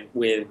forth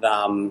with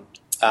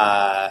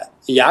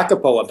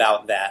Jacopo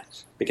about that,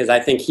 because I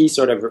think he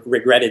sort of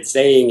regretted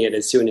saying it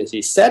as soon as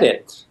he said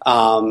it,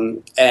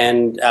 and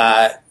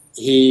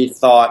he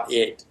thought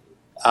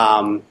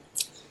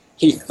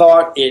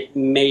it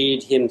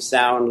made him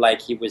sound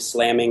like he was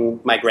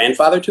slamming my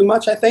grandfather too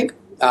much, I think,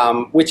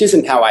 which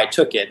isn't how I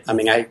took it. I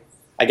mean, I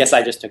guess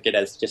I just took it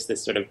as just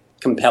this sort of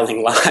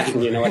compelling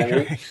line, you know what I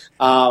mean?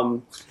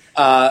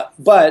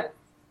 But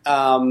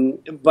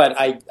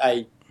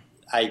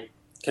I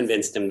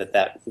convinced him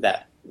that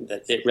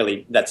it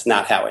really, that's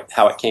not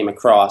how it came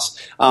across.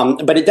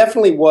 But it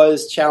definitely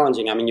was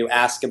challenging. I mean, you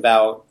ask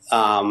about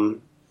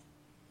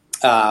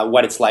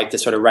what it's like to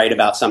sort of write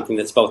about something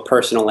that's both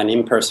personal and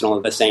impersonal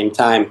at the same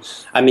time.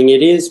 I mean,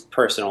 it is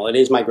personal. It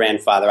is my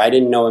grandfather. I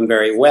didn't know him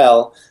very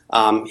well.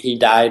 He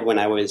died when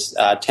I was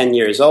 10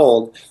 years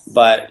old,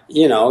 but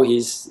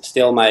he's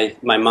still my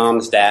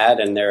mom's dad,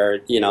 and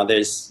there's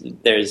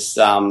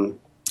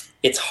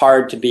it's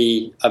hard to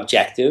be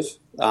objective.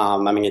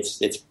 I mean, it's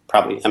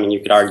probably, I mean, you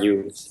could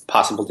argue it's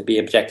possible to be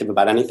objective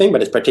about anything,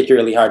 but it's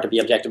particularly hard to be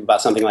objective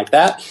about something like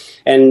that.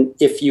 And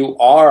if you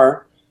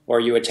are, or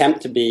you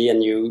attempt to be,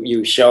 and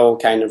you show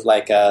kind of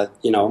like a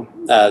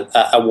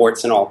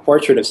warts and all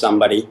portrait of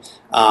somebody,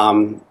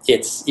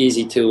 it's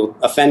easy to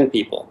offend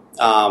people.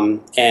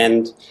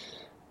 And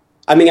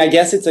I mean, I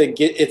guess it's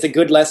a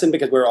good lesson,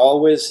 because we're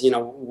always,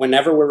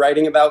 whenever we're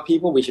writing about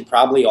people, we should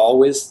probably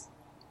always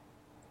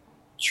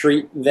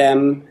treat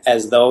them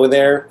as though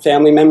they're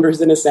family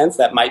members in a sense.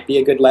 That might be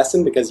a good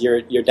lesson, because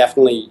you're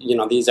definitely,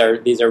 these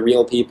are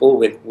real people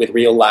with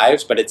real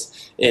lives, but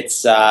it's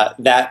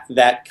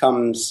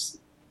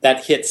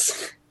that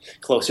hits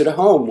closer to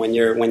home when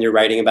you're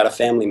writing about a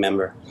family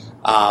member.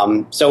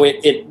 So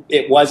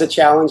it was a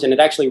challenge, and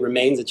it actually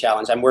remains a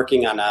challenge. I'm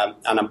working on a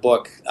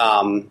book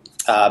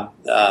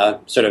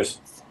sort of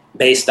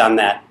based on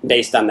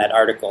that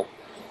article.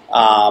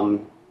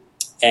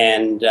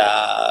 And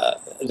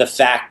the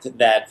fact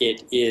that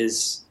it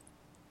is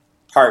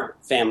part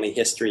family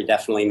history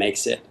definitely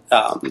makes it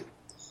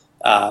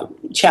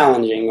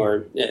challenging,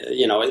 or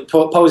it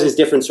poses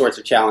different sorts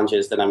of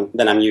challenges than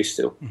I'm used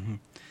to. Mm-hmm.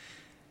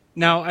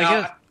 Now, I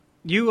guess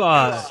you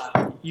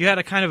had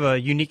a kind of a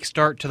unique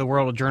start to the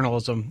world of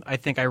journalism. I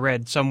think I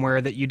read somewhere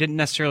that you didn't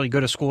necessarily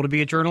go to school to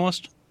be a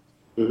journalist.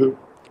 Mm-hmm. Can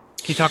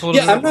you talk a little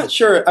bit? Yeah,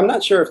 I'm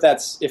not sure if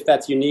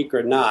that's unique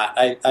or not.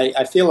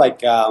 I feel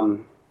like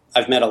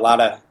I've met a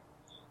lot of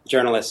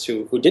journalists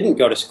who didn't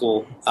go to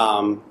school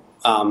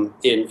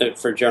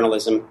for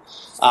journalism.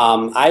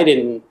 I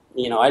didn't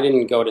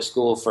go to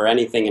school for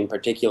anything in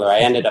particular. I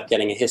ended up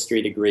getting a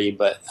history degree,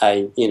 but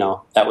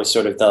that was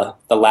sort of the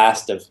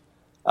last of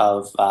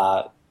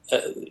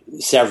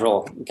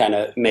several kind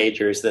of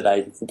majors that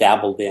I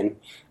dabbled in.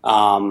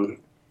 And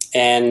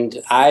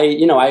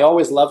I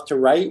always loved to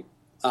write.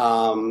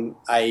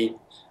 I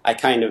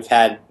kind of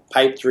had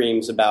pipe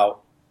dreams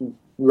about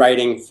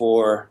writing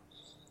for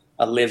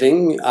a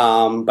living,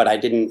 but I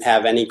didn't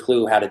have any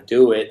clue how to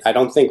do it. I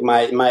don't think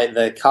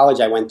the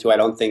college I went to, I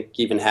don't think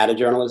even had a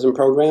journalism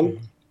program.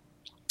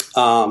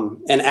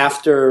 And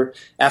after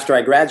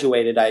I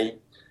graduated, I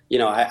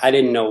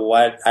didn't know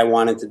what I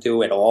wanted to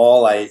do at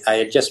all. I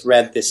had just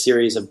read this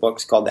series of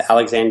books called The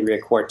Alexandria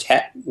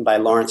Quartet by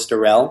Lawrence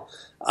Durrell,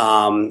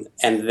 and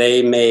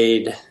they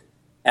made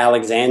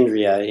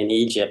Alexandria in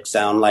Egypt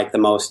sound like the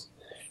most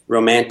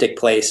romantic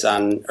place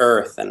on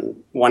earth.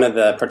 And one of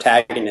the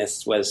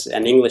protagonists was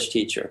an English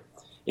teacher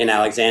in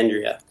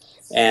Alexandria.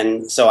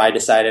 And so I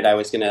decided I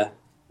was going to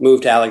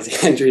move to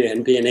Alexandria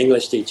and be an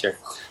English teacher.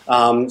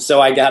 So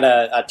I got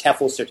a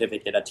TEFL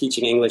certificate, a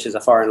Teaching English as a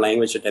Foreign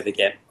Language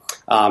certificate,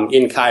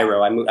 in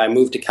Cairo. I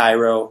moved to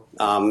Cairo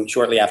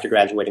shortly after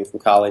graduating from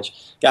college,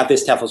 got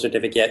this TEFL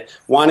certificate,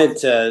 wanted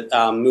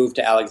to move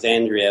to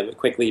Alexandria, but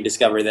quickly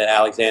discovered that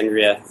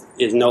Alexandria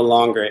is no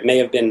longer, it may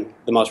have been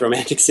the most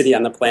romantic city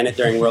on the planet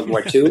during World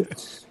War II,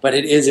 but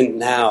it isn't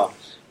now.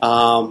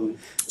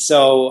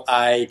 So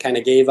I kind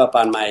of gave up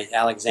on my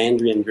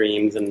Alexandrian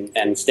dreams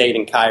and stayed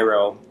in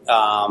Cairo,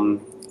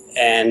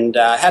 and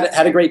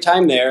had a great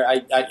time there.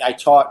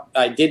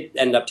 I did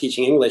end up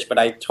teaching English, but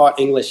I taught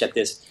English at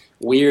this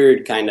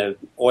weird kind of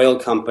oil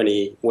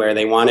company where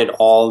they wanted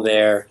all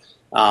their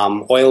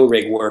oil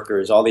rig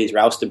workers, all these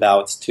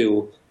roustabouts,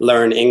 to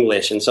learn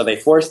English. And so they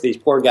forced these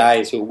poor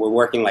guys who were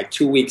working like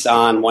 2 weeks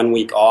on, 1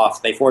 week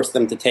off, they forced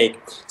them to take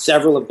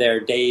several of their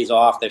days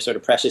off, their sort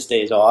of precious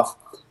days off,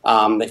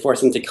 They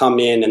forced them to come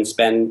in and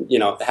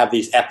have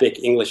these epic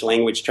English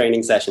language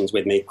training sessions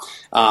with me,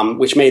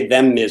 which made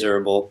them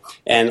miserable.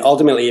 And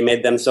ultimately, it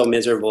made them so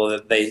miserable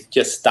that they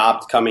just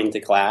stopped coming to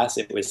class.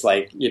 It was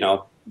like,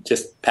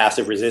 just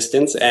passive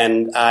resistance.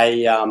 And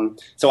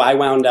so I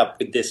wound up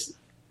with this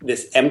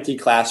empty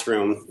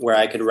classroom where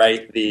I could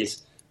write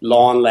these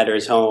long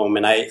letters home.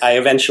 And I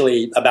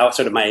eventually, about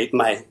sort of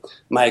my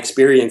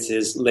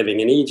experiences living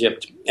in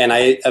Egypt, and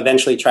I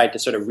eventually tried to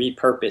sort of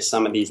repurpose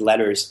some of these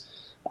letters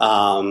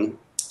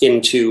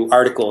into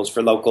articles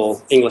for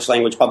local English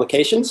language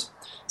publications.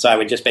 So I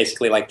would just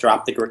basically like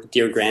drop the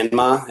Dear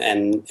Grandma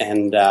and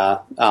kind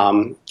of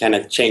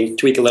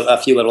tweak a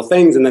few little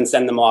things and then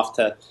send them off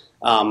to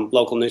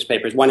local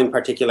newspapers, one in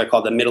particular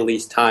called the Middle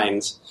East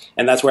Times.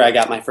 And that's where I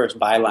got my first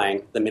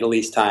byline, the Middle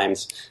East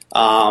Times.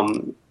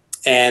 And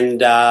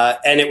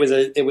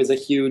it was a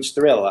huge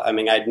thrill. I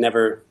mean, I'd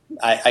never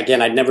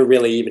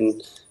really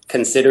even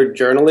considered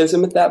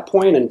journalism at that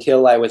point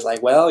until I was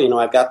like, well,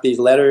 I've got these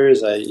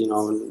letters,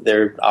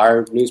 there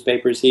are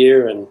newspapers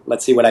here, and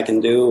let's see what I can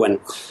do. And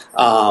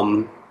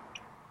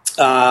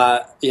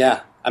I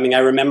mean, I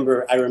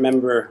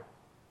remember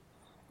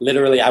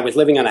literally, I was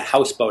living on a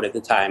houseboat at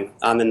the time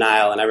on the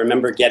Nile, and I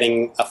remember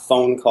getting a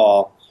phone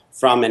call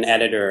from an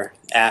editor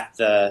at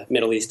the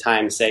Middle East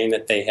Times saying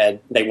that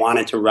they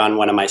wanted to run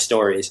one of my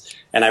stories.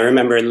 And I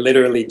remember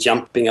literally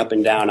jumping up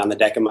and down on the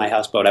deck of my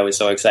houseboat. I was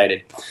so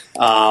excited.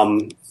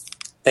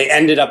 They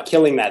ended up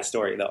killing that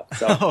story, though.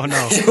 So oh,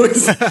 no.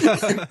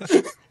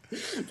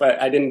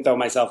 But I didn't throw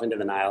myself into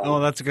the Nile.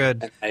 Oh, that's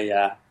good.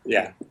 I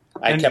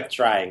kept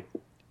trying.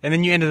 And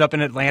then you ended up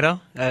in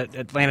Atlanta, at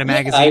Atlanta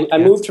Magazine. I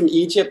moved from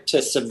Egypt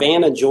to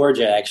Savannah,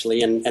 Georgia,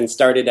 actually, and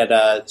started at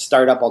a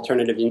startup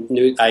alternative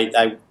news.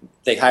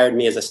 They hired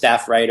me as a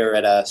staff writer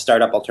at a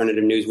startup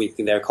alternative news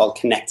weekly there called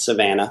Connect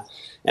Savannah,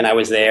 and I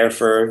was there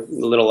for a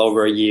little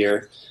over a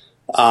year.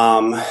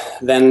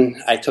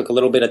 Then I took a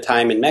little bit of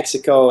time in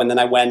Mexico, and then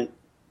I went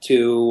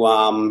to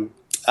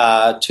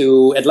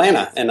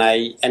Atlanta, and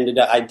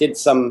I did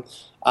some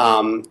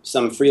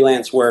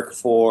freelance work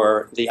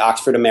for the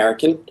Oxford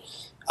American.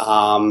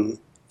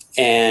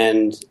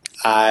 And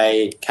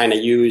I kind of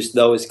used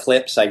those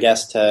clips, I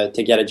guess, to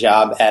get a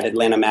job at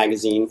Atlanta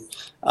Magazine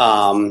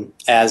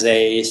as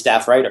a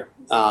staff writer.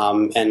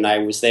 And I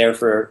was there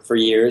for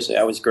years.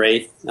 That was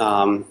great.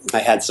 I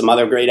had some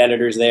other great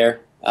editors there,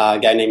 a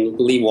guy named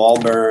Lee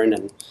Walburn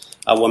and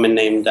a woman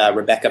named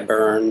Rebecca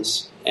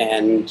Burns.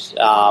 And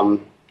had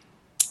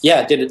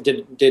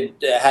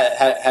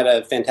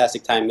a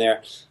fantastic time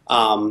there.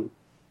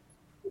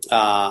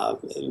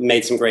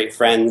 Made some great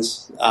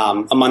friends,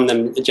 among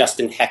them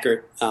Justin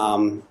Heckert,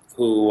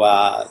 who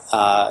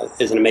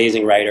is an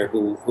amazing writer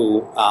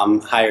who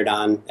hired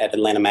on at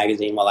Atlanta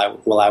Magazine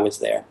while I was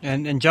there.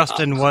 And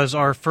Justin was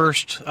our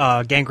first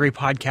Gangrey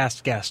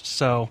podcast guest,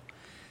 so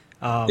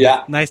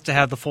nice to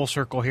have the full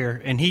circle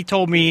here. And he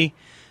told me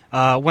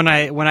when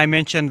I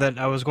mentioned that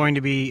I was going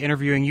to be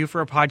interviewing you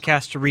for a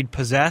podcast to read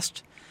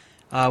Possessed,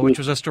 which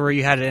was a story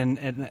you had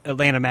in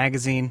Atlanta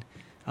Magazine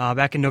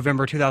back in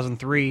November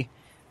 2003.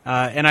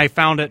 And I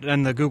found it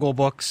in the Google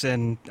Books,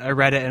 and I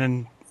read it,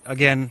 and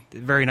again,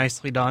 very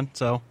nicely done.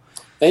 So,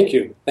 thank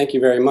you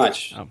very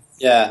much.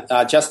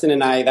 Justin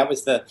and I,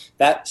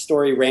 that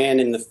story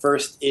ran in the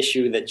first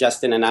issue that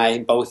Justin and I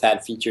both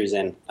had features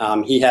in.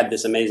 He had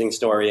this amazing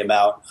story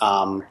about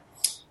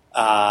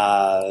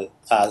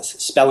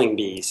spelling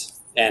bees,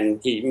 and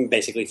he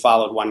basically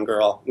followed one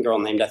girl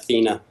named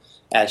Athena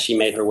as she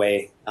made her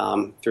way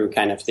through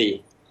kind of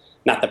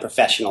not the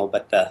professional,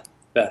 but the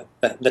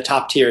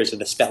top tiers of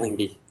the spelling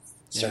bee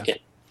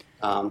circuit.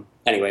 Yeah.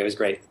 Anyway, it was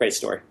great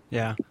story.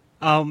 Yeah.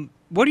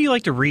 What do you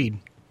like to read?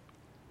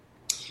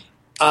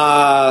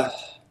 I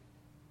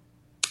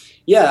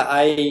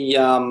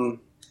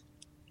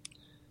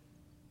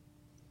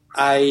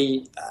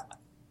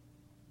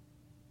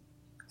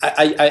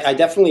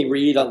definitely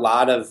read a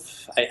lot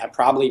of. I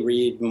probably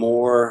read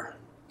more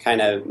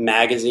kind of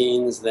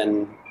magazines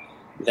than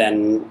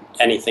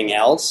anything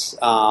else.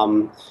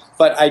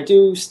 But I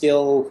do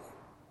still.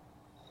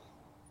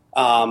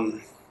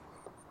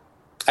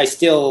 I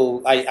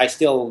still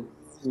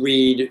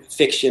read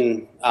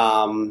fiction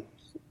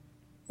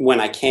when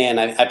I can.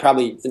 I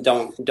probably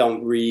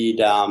don't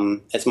read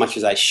as much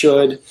as I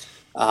should,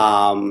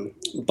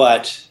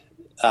 but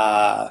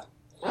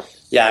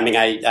I mean,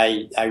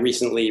 I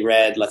recently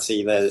read. Let's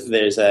see,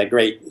 there's a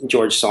great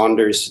George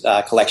Saunders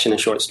collection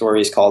of short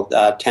stories called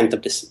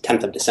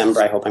 10th of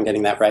December. I hope I'm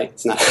getting that right.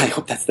 It's not. I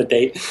hope that's the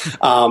date.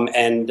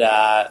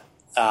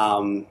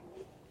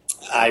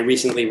 I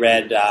recently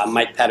read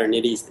Mike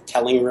Paternitti's The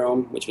Telling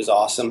Room, which was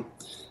awesome.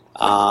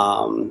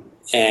 Then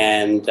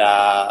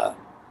I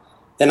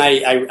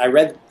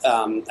read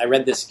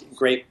this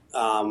great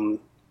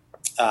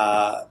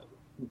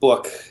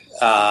book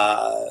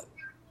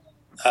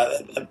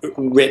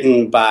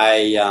written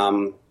by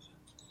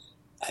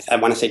I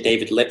want to say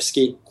David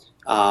Lipsky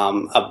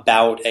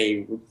about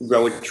a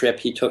road trip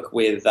he took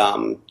with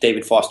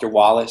David Foster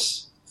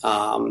Wallace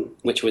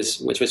which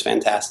was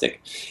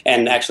fantastic,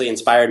 and actually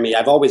inspired me.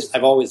 I've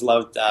always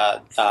loved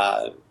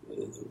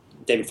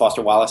David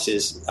Foster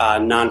Wallace's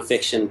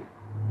nonfiction,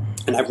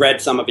 and I've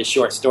read some of his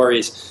short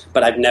stories,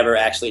 but I've never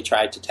actually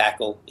tried to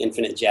tackle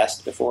Infinite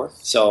Jest before.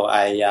 So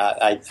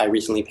I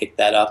recently picked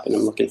that up, and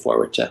I'm looking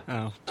forward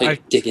to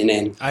digging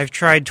in. I've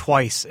tried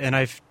twice, and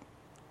I've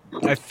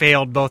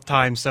failed both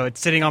times. So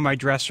it's sitting on my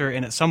dresser,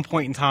 and at some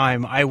point in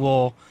time, I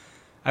will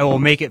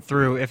make it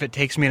through if it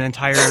takes me an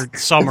entire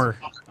summer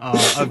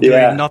of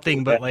doing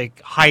nothing but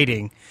like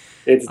hiding.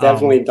 It's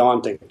definitely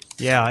daunting.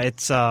 Yeah,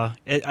 it's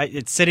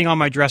sitting on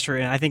my dresser,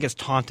 and I think it's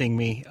taunting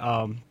me.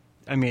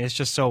 I mean, it's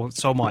just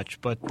so much.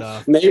 But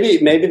maybe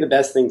the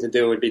best thing to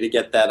do would be to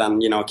get that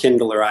on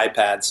Kindle or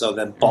iPad, so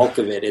the bulk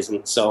of it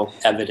isn't so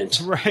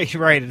evident.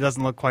 Right. It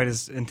doesn't look quite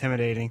as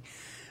intimidating.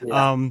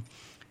 Yeah.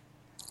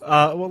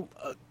 Well,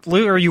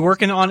 Lou, are you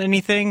working on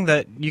anything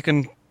that you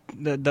can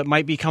that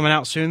might be coming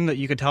out soon that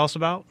you could tell us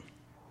about?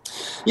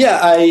 Yeah,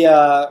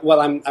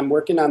 I'm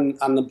working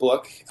on the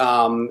book,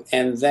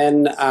 and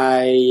then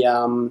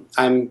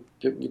I'm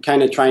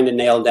kind of trying to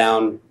nail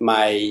down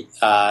my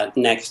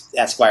next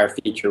Esquire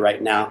feature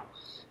right now,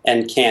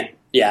 and can't.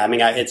 Yeah, I mean,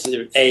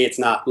 it's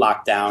not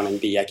locked down, and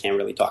B, I can't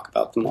really talk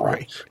about them all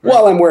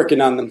while I'm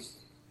working on them.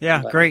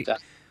 Yeah, but, great.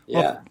 Yeah.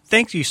 Well,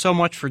 thank you so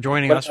much for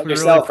joining us. We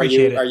yourself, really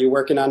appreciate it. Are you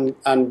working on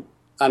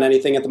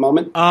anything at the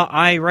moment?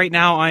 Right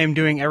now I am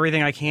doing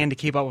everything I can to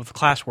keep up with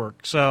classwork.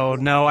 So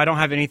no, I don't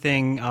have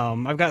anything.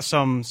 I've got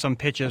some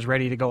pitches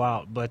ready to go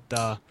out, but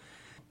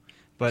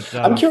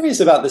I'm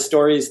curious about the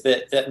stories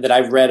that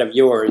I've read of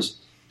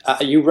yours.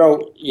 You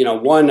wrote,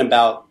 one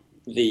about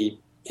the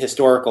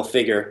historical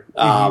figure,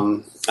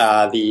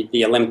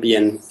 the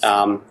Olympian,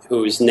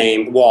 whose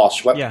name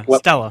Walsh.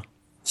 Stella.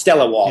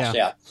 Stella Walsh.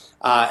 Yeah.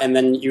 And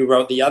then you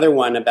wrote the other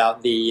one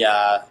about the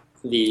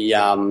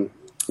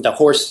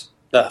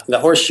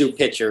horseshoe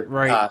pitcher,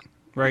 right.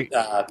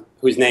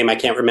 Whose name I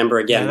can't remember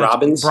again.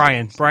 Robbins.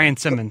 Brian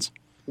Simmons.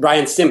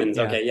 Brian Simmons.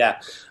 Yeah. Okay, yeah.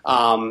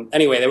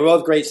 Anyway, they were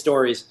both great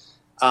stories.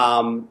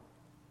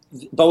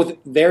 Both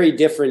very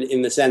different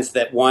in the sense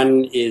that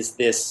one is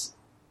this,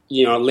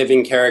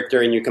 living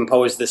character, and you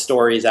compose the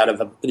story out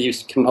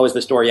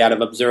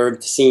of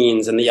observed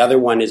scenes, and the other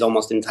one is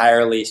almost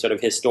entirely sort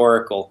of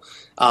historical.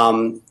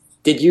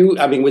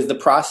 Was the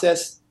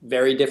process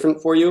very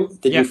different for you?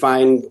 Did you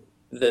find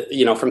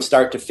from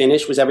start to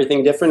finish, was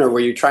everything different, or were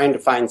you trying to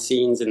find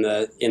scenes in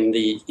the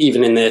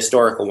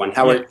historical one?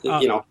 What was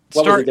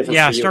the difference for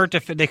you? Start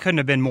to they couldn't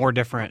have been more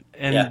different.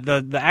 And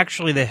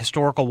the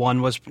historical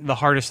one was the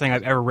hardest thing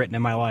I've ever written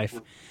in my life.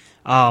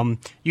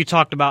 You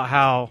talked about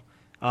how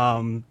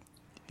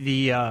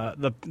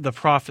the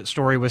prophet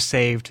story was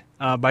saved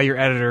by your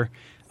editor.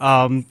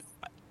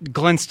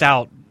 Glenn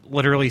Stout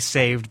literally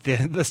saved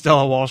the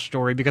Stella Walsh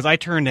story, because I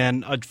turned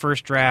in a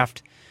first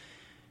draft.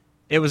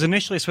 It was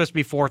initially supposed to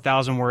be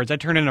 4,000 words. I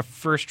turned in a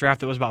first draft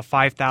that was about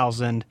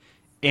 5,000,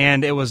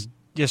 and it was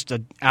just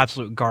an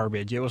absolute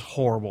garbage. It was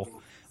horrible.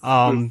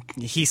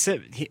 He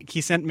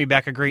sent me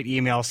back a great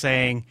email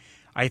saying,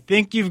 "I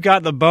think you've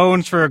got the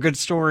bones for a good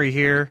story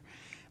here,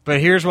 but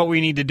here's what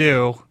we need to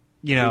do."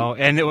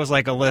 And it was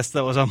like a list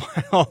that was a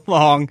mile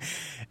long,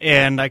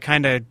 and I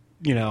kind of,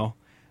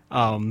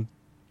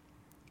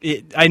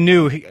 I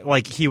knew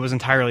he was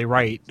entirely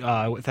right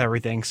with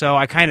everything, so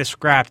I kind of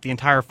scrapped the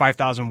entire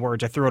 5,000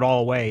 words. I threw it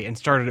all away and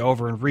started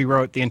over and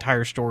rewrote the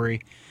entire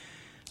story.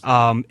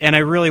 And I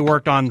really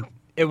worked on.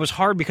 It was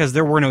hard because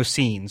there were no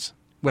scenes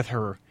with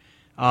her.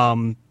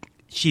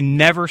 She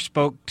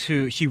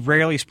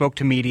rarely spoke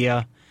to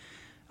media.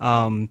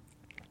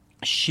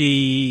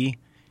 She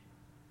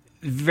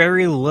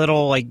very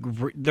little,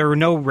 there were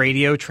no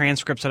radio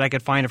transcripts that I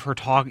could find of her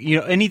talk.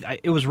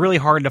 It was really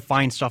hard to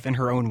find stuff in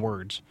her own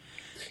words.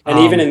 And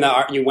even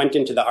you went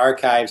into the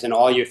archives, and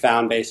all you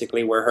found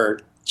basically were her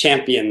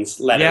champions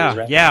letters,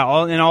 right? Yeah.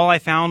 All I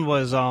found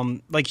was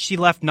she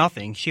left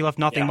nothing. She left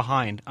nothing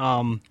behind.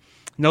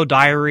 No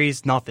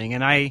diaries, nothing.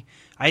 And I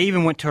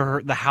even went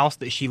to the house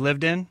that she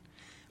lived in,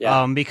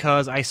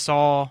 because I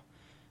saw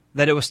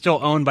that it was still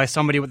owned by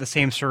somebody with the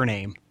same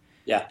surname.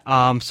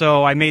 Yeah.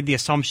 So I made the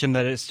assumption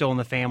that it's still in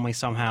the family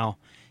somehow.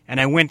 And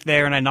I went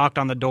there and I knocked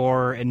on the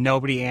door and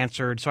nobody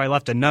answered. So I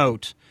left a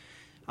note.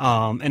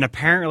 And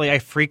apparently I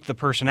freaked the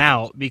person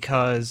out,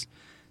 because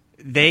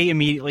they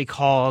immediately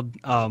called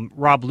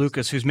Rob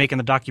Lucas, who's making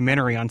the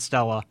documentary on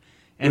Stella,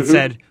 and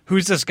said,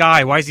 "Who's this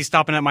guy? Why is he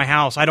stopping at my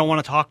house? I don't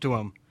want to talk to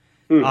him."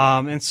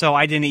 And so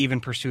I didn't even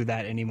pursue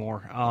that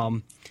anymore.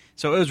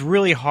 So it was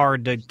really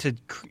hard to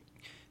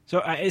so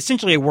I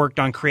essentially worked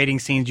on creating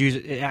scenes.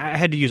 I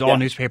had to use all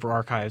newspaper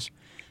archives.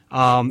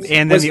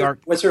 And then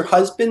was her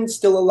husband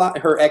still alive?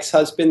 Her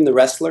ex-husband, the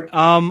wrestler?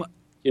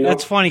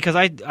 That's funny, because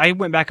I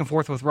went back and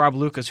forth with Rob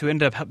Lucas, who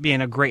ended up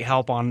being a great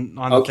help on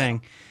the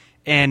thing,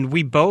 and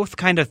we both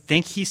kind of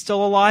think he's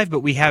still alive,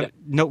 but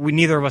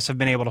neither of us have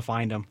been able to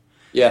find him.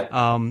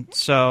 Yeah.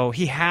 So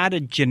he had a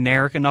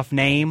generic enough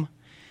name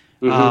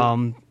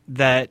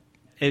that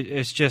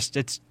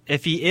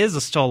if he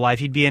is still alive,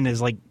 he'd be in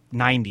his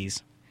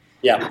 90s.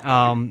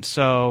 Yeah.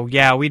 So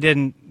yeah,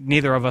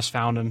 neither of us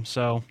found him.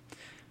 So,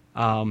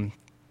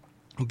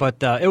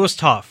 but it was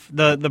tough.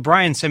 The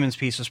Brian Simmons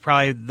piece was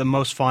probably the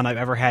most fun I've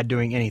ever had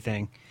doing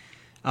anything.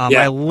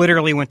 I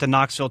literally went to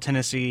Knoxville,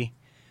 Tennessee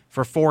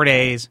for 4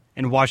 days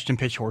and watched him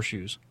pitch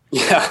horseshoes.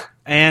 Yeah.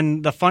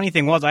 And the funny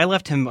thing was, I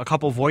left him a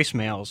couple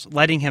voicemails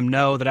letting him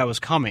know that I was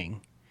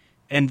coming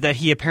and that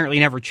he apparently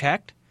never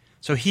checked.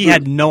 So he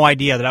had no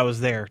idea that I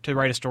was there to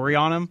write a story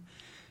on him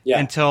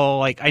until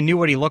like I knew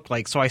what he looked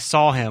like. So I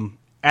saw him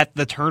at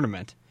the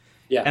tournament.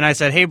 Yeah. And I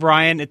said, "Hey,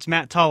 Brian, it's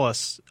Matt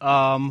Tullis.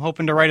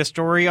 Hoping to write a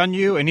story on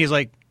you." And he's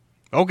like,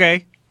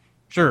 "Okay,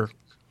 sure."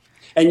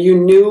 And you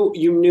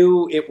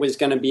knew it was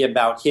going to be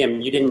about him.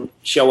 You didn't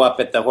show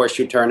up at the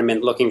horseshoe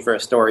tournament looking for a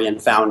story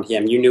and found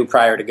him. You knew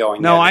prior to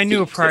going. No, I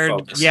knew prior.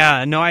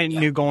 I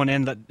knew going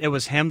in that it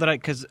was him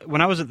because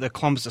when I was at the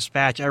Columbus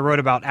Dispatch, I wrote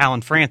about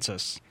Alan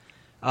Francis.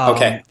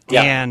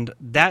 And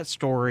that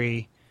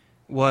story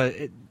was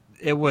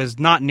it was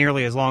not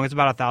nearly as long. It's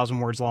about 1,000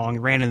 words long. It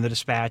ran in the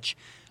Dispatch,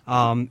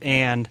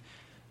 and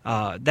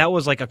that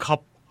was like a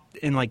couple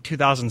in like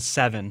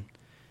 2007.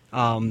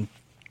 And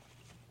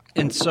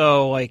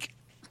so like.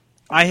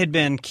 I had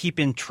been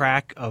keeping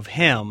track of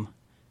him,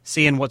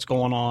 seeing what's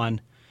going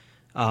on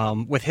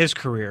with his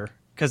career,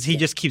 because he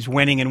just keeps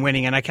winning and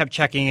winning, and I kept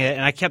checking it,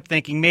 and I kept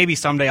thinking maybe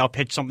someday I'll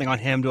pitch something on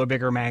him to a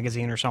bigger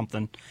magazine or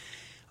something.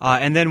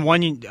 And then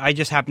I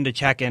just happened to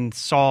check and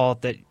saw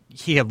that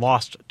he had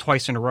lost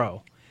twice in a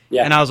row.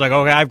 Yeah. And I was like,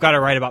 okay, I've got to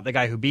write about the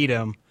guy who beat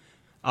him,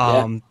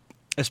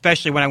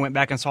 especially when I went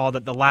back and saw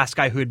that the last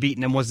guy who had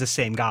beaten him was the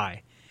same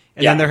guy.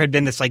 And then there had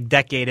been this like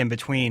decade in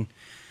between.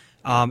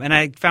 And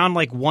I found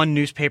like one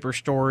newspaper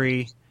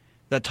story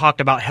that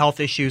talked about health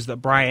issues that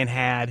Brian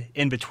had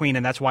in between,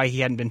 and that's why he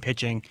hadn't been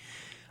pitching.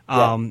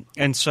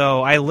 And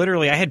so I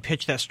had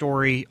pitched that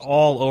story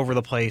all over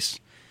the place,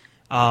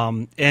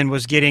 and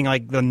was getting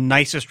like the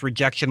nicest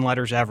rejection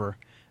letters ever.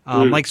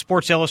 Like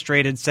Sports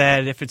Illustrated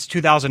said, if it's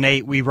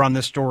 2008, we run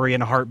this story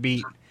in a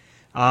heartbeat,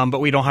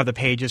 but we don't have the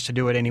pages to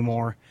do it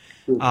anymore.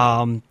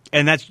 And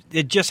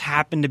it just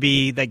happened to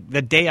be like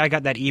the day I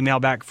got that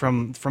email back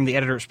from the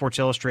editor at Sports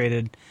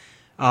Illustrated.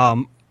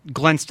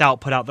 Glenn Stout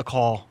put out the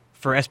call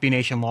for SB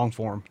Nation long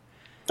form.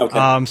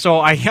 Okay. So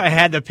I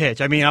had the pitch.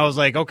 I mean, I was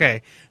like,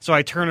 okay. So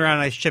I turned around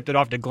and I shipped it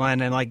off to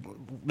Glenn, and like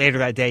later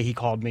that day he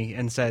called me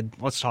and said,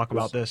 "Let's talk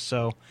about this."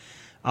 So,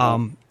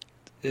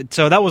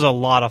 so that was a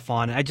lot of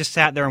fun. I just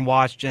sat there and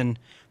watched, and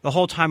the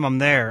whole time I'm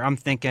there, I'm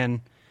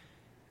thinking,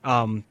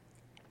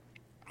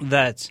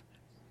 that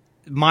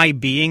my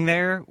being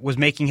there was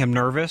making him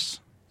nervous,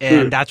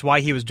 and that's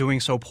why he was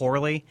doing so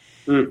poorly.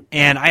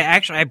 And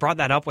I brought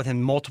that up with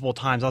him multiple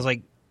times. I was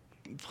like,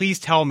 please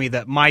tell me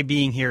that my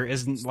being here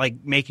isn't like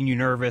making you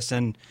nervous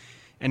and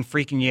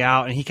freaking you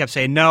out. And he kept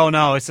saying,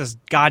 no, it's this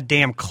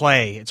goddamn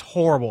clay. It's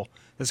horrible.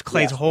 This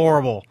clay's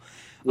horrible.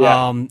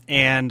 Yeah.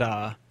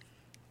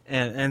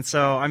 And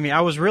so, I mean,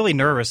 I was really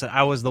nervous that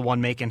I was the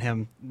one making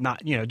him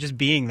not, just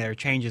being there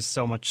changes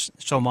so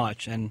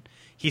much. And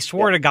he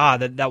swore to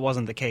God that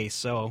wasn't the case.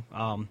 So,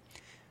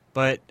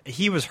 but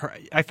he was hurt.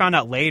 I found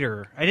out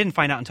later. I didn't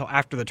find out until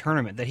after the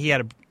tournament that he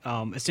had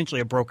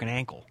essentially a broken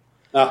ankle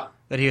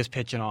that he was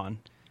pitching on.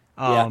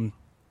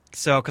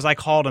 So, because I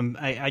called him,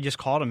 I just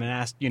called him and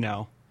asked,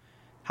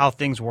 how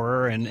things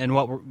were and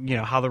what were,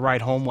 how the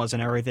ride home was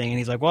and everything. And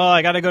he's like, "Well,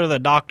 I got to go to the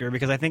doctor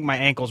because I think my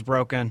ankle's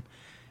broken."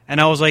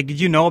 And I was like, "Did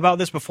you know about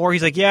this before?"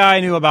 He's like, "Yeah,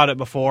 I knew about it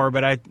before,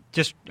 but I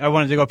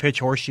wanted to go pitch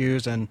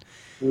horseshoes." And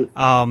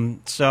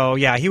so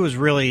yeah, he was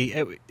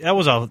that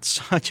was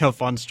such a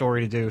fun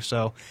story to do.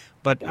 So,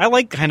 but I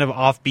like kind of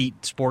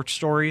offbeat sports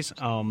stories.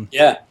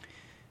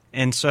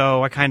 And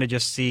so I kind of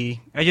just I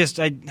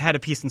had a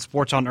piece in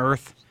Sports on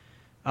Earth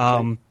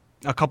a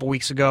couple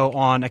weeks ago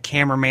on a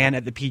cameraman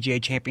at the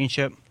PGA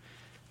Championship.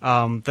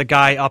 The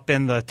guy up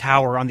in the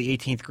tower on the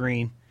 18th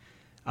green,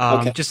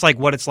 just like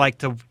what it's like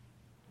to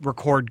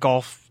record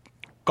golf's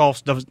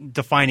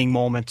defining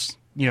moments,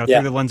 through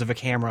the lens of a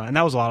camera, and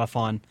that was a lot of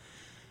fun.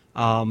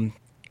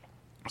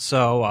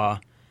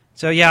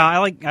 So yeah, I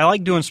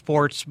like doing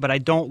sports, but I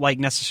don't like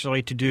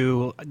necessarily to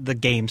do the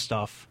game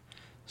stuff.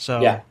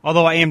 So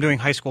although I am doing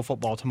high school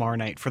football tomorrow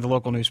night for the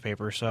local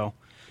newspaper, so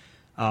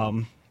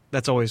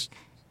that's always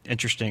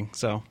interesting.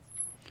 So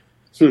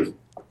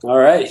all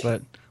right,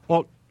 but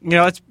well,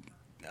 it's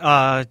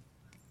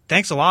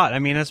thanks a lot. I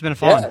mean, it's been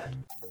fun. Yeah.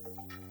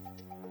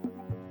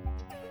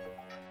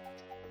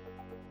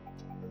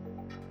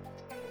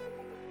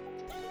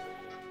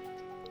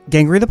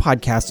 Gangrey the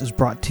Podcast is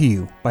brought to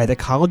you by the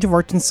College of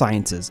Arts and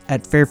Sciences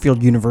at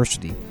Fairfield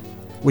University,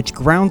 which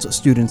grounds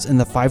students in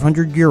the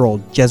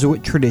 500-year-old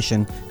Jesuit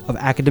tradition of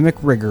academic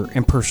rigor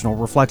and personal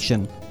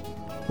reflection,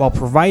 while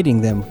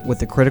providing them with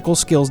the critical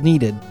skills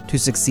needed to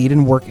succeed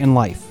in work and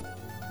life.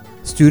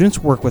 Students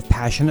work with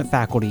passionate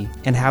faculty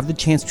and have the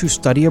chance to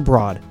study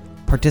abroad,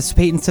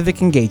 participate in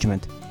civic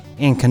engagement,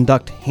 and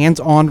conduct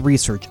hands-on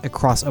research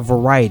across a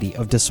variety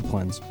of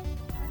disciplines.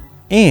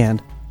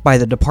 And by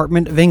the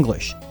Department of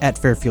English at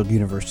Fairfield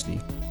University,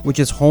 which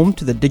is home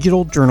to the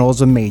digital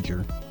journalism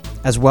major,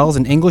 as well as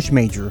an English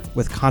major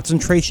with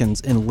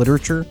concentrations in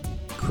literature,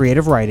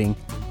 creative writing,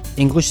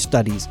 English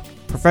studies,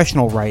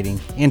 professional writing,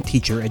 and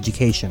teacher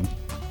education.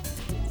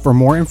 For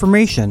more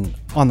information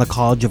on the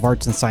College of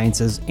Arts and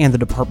Sciences and the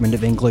Department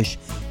of English,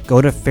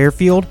 go to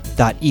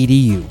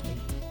fairfield.edu.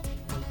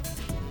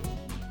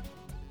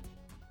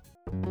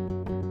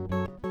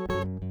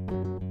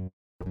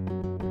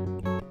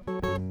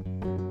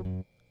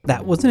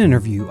 That was an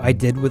interview I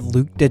did with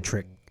Luke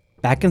Dittrich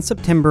back in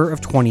September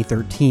of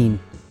 2013.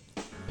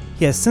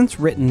 He has since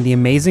written the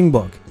amazing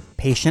book,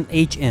 Patient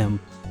HM,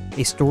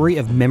 a story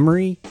of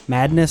memory,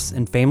 madness,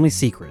 and family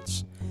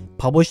secrets,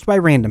 published by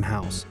Random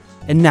House,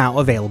 and now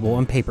available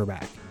in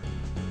paperback.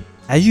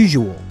 As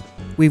usual,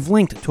 we've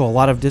linked to a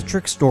lot of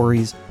Dittrich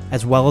stories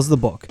as well as the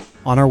book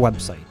on our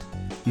website.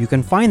 You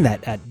can find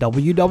that at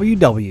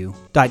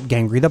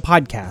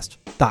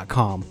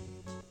www.gangrythepodcast.com.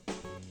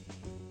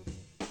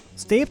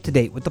 Stay up to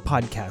date with the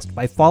podcast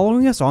by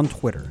following us on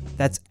Twitter.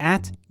 That's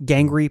at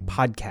Gangry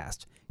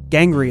Podcast.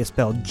 Gangry is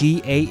spelled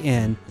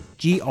Gangrey.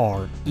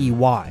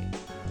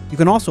 You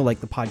can also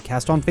like the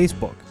podcast on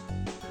Facebook.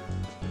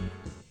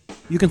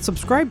 You can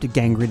subscribe to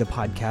Gangry the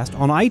Podcast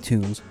on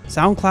iTunes,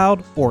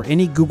 SoundCloud, or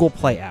any Google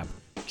Play app.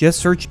 Just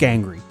search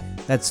Gangry.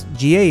 That's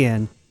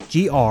Gangrey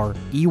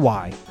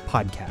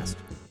Podcast.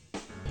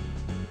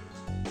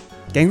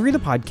 Gangry the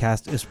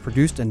Podcast is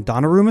produced in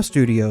Donnarumma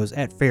Studios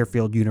at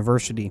Fairfield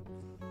University.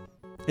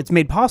 It's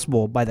made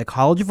possible by the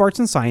College of Arts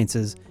and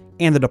Sciences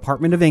and the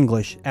Department of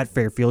English at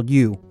Fairfield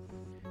U.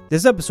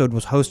 This episode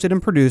was hosted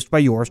and produced by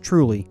yours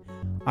truly.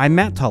 I'm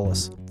Matt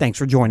Tullis. Thanks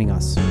for joining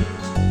us.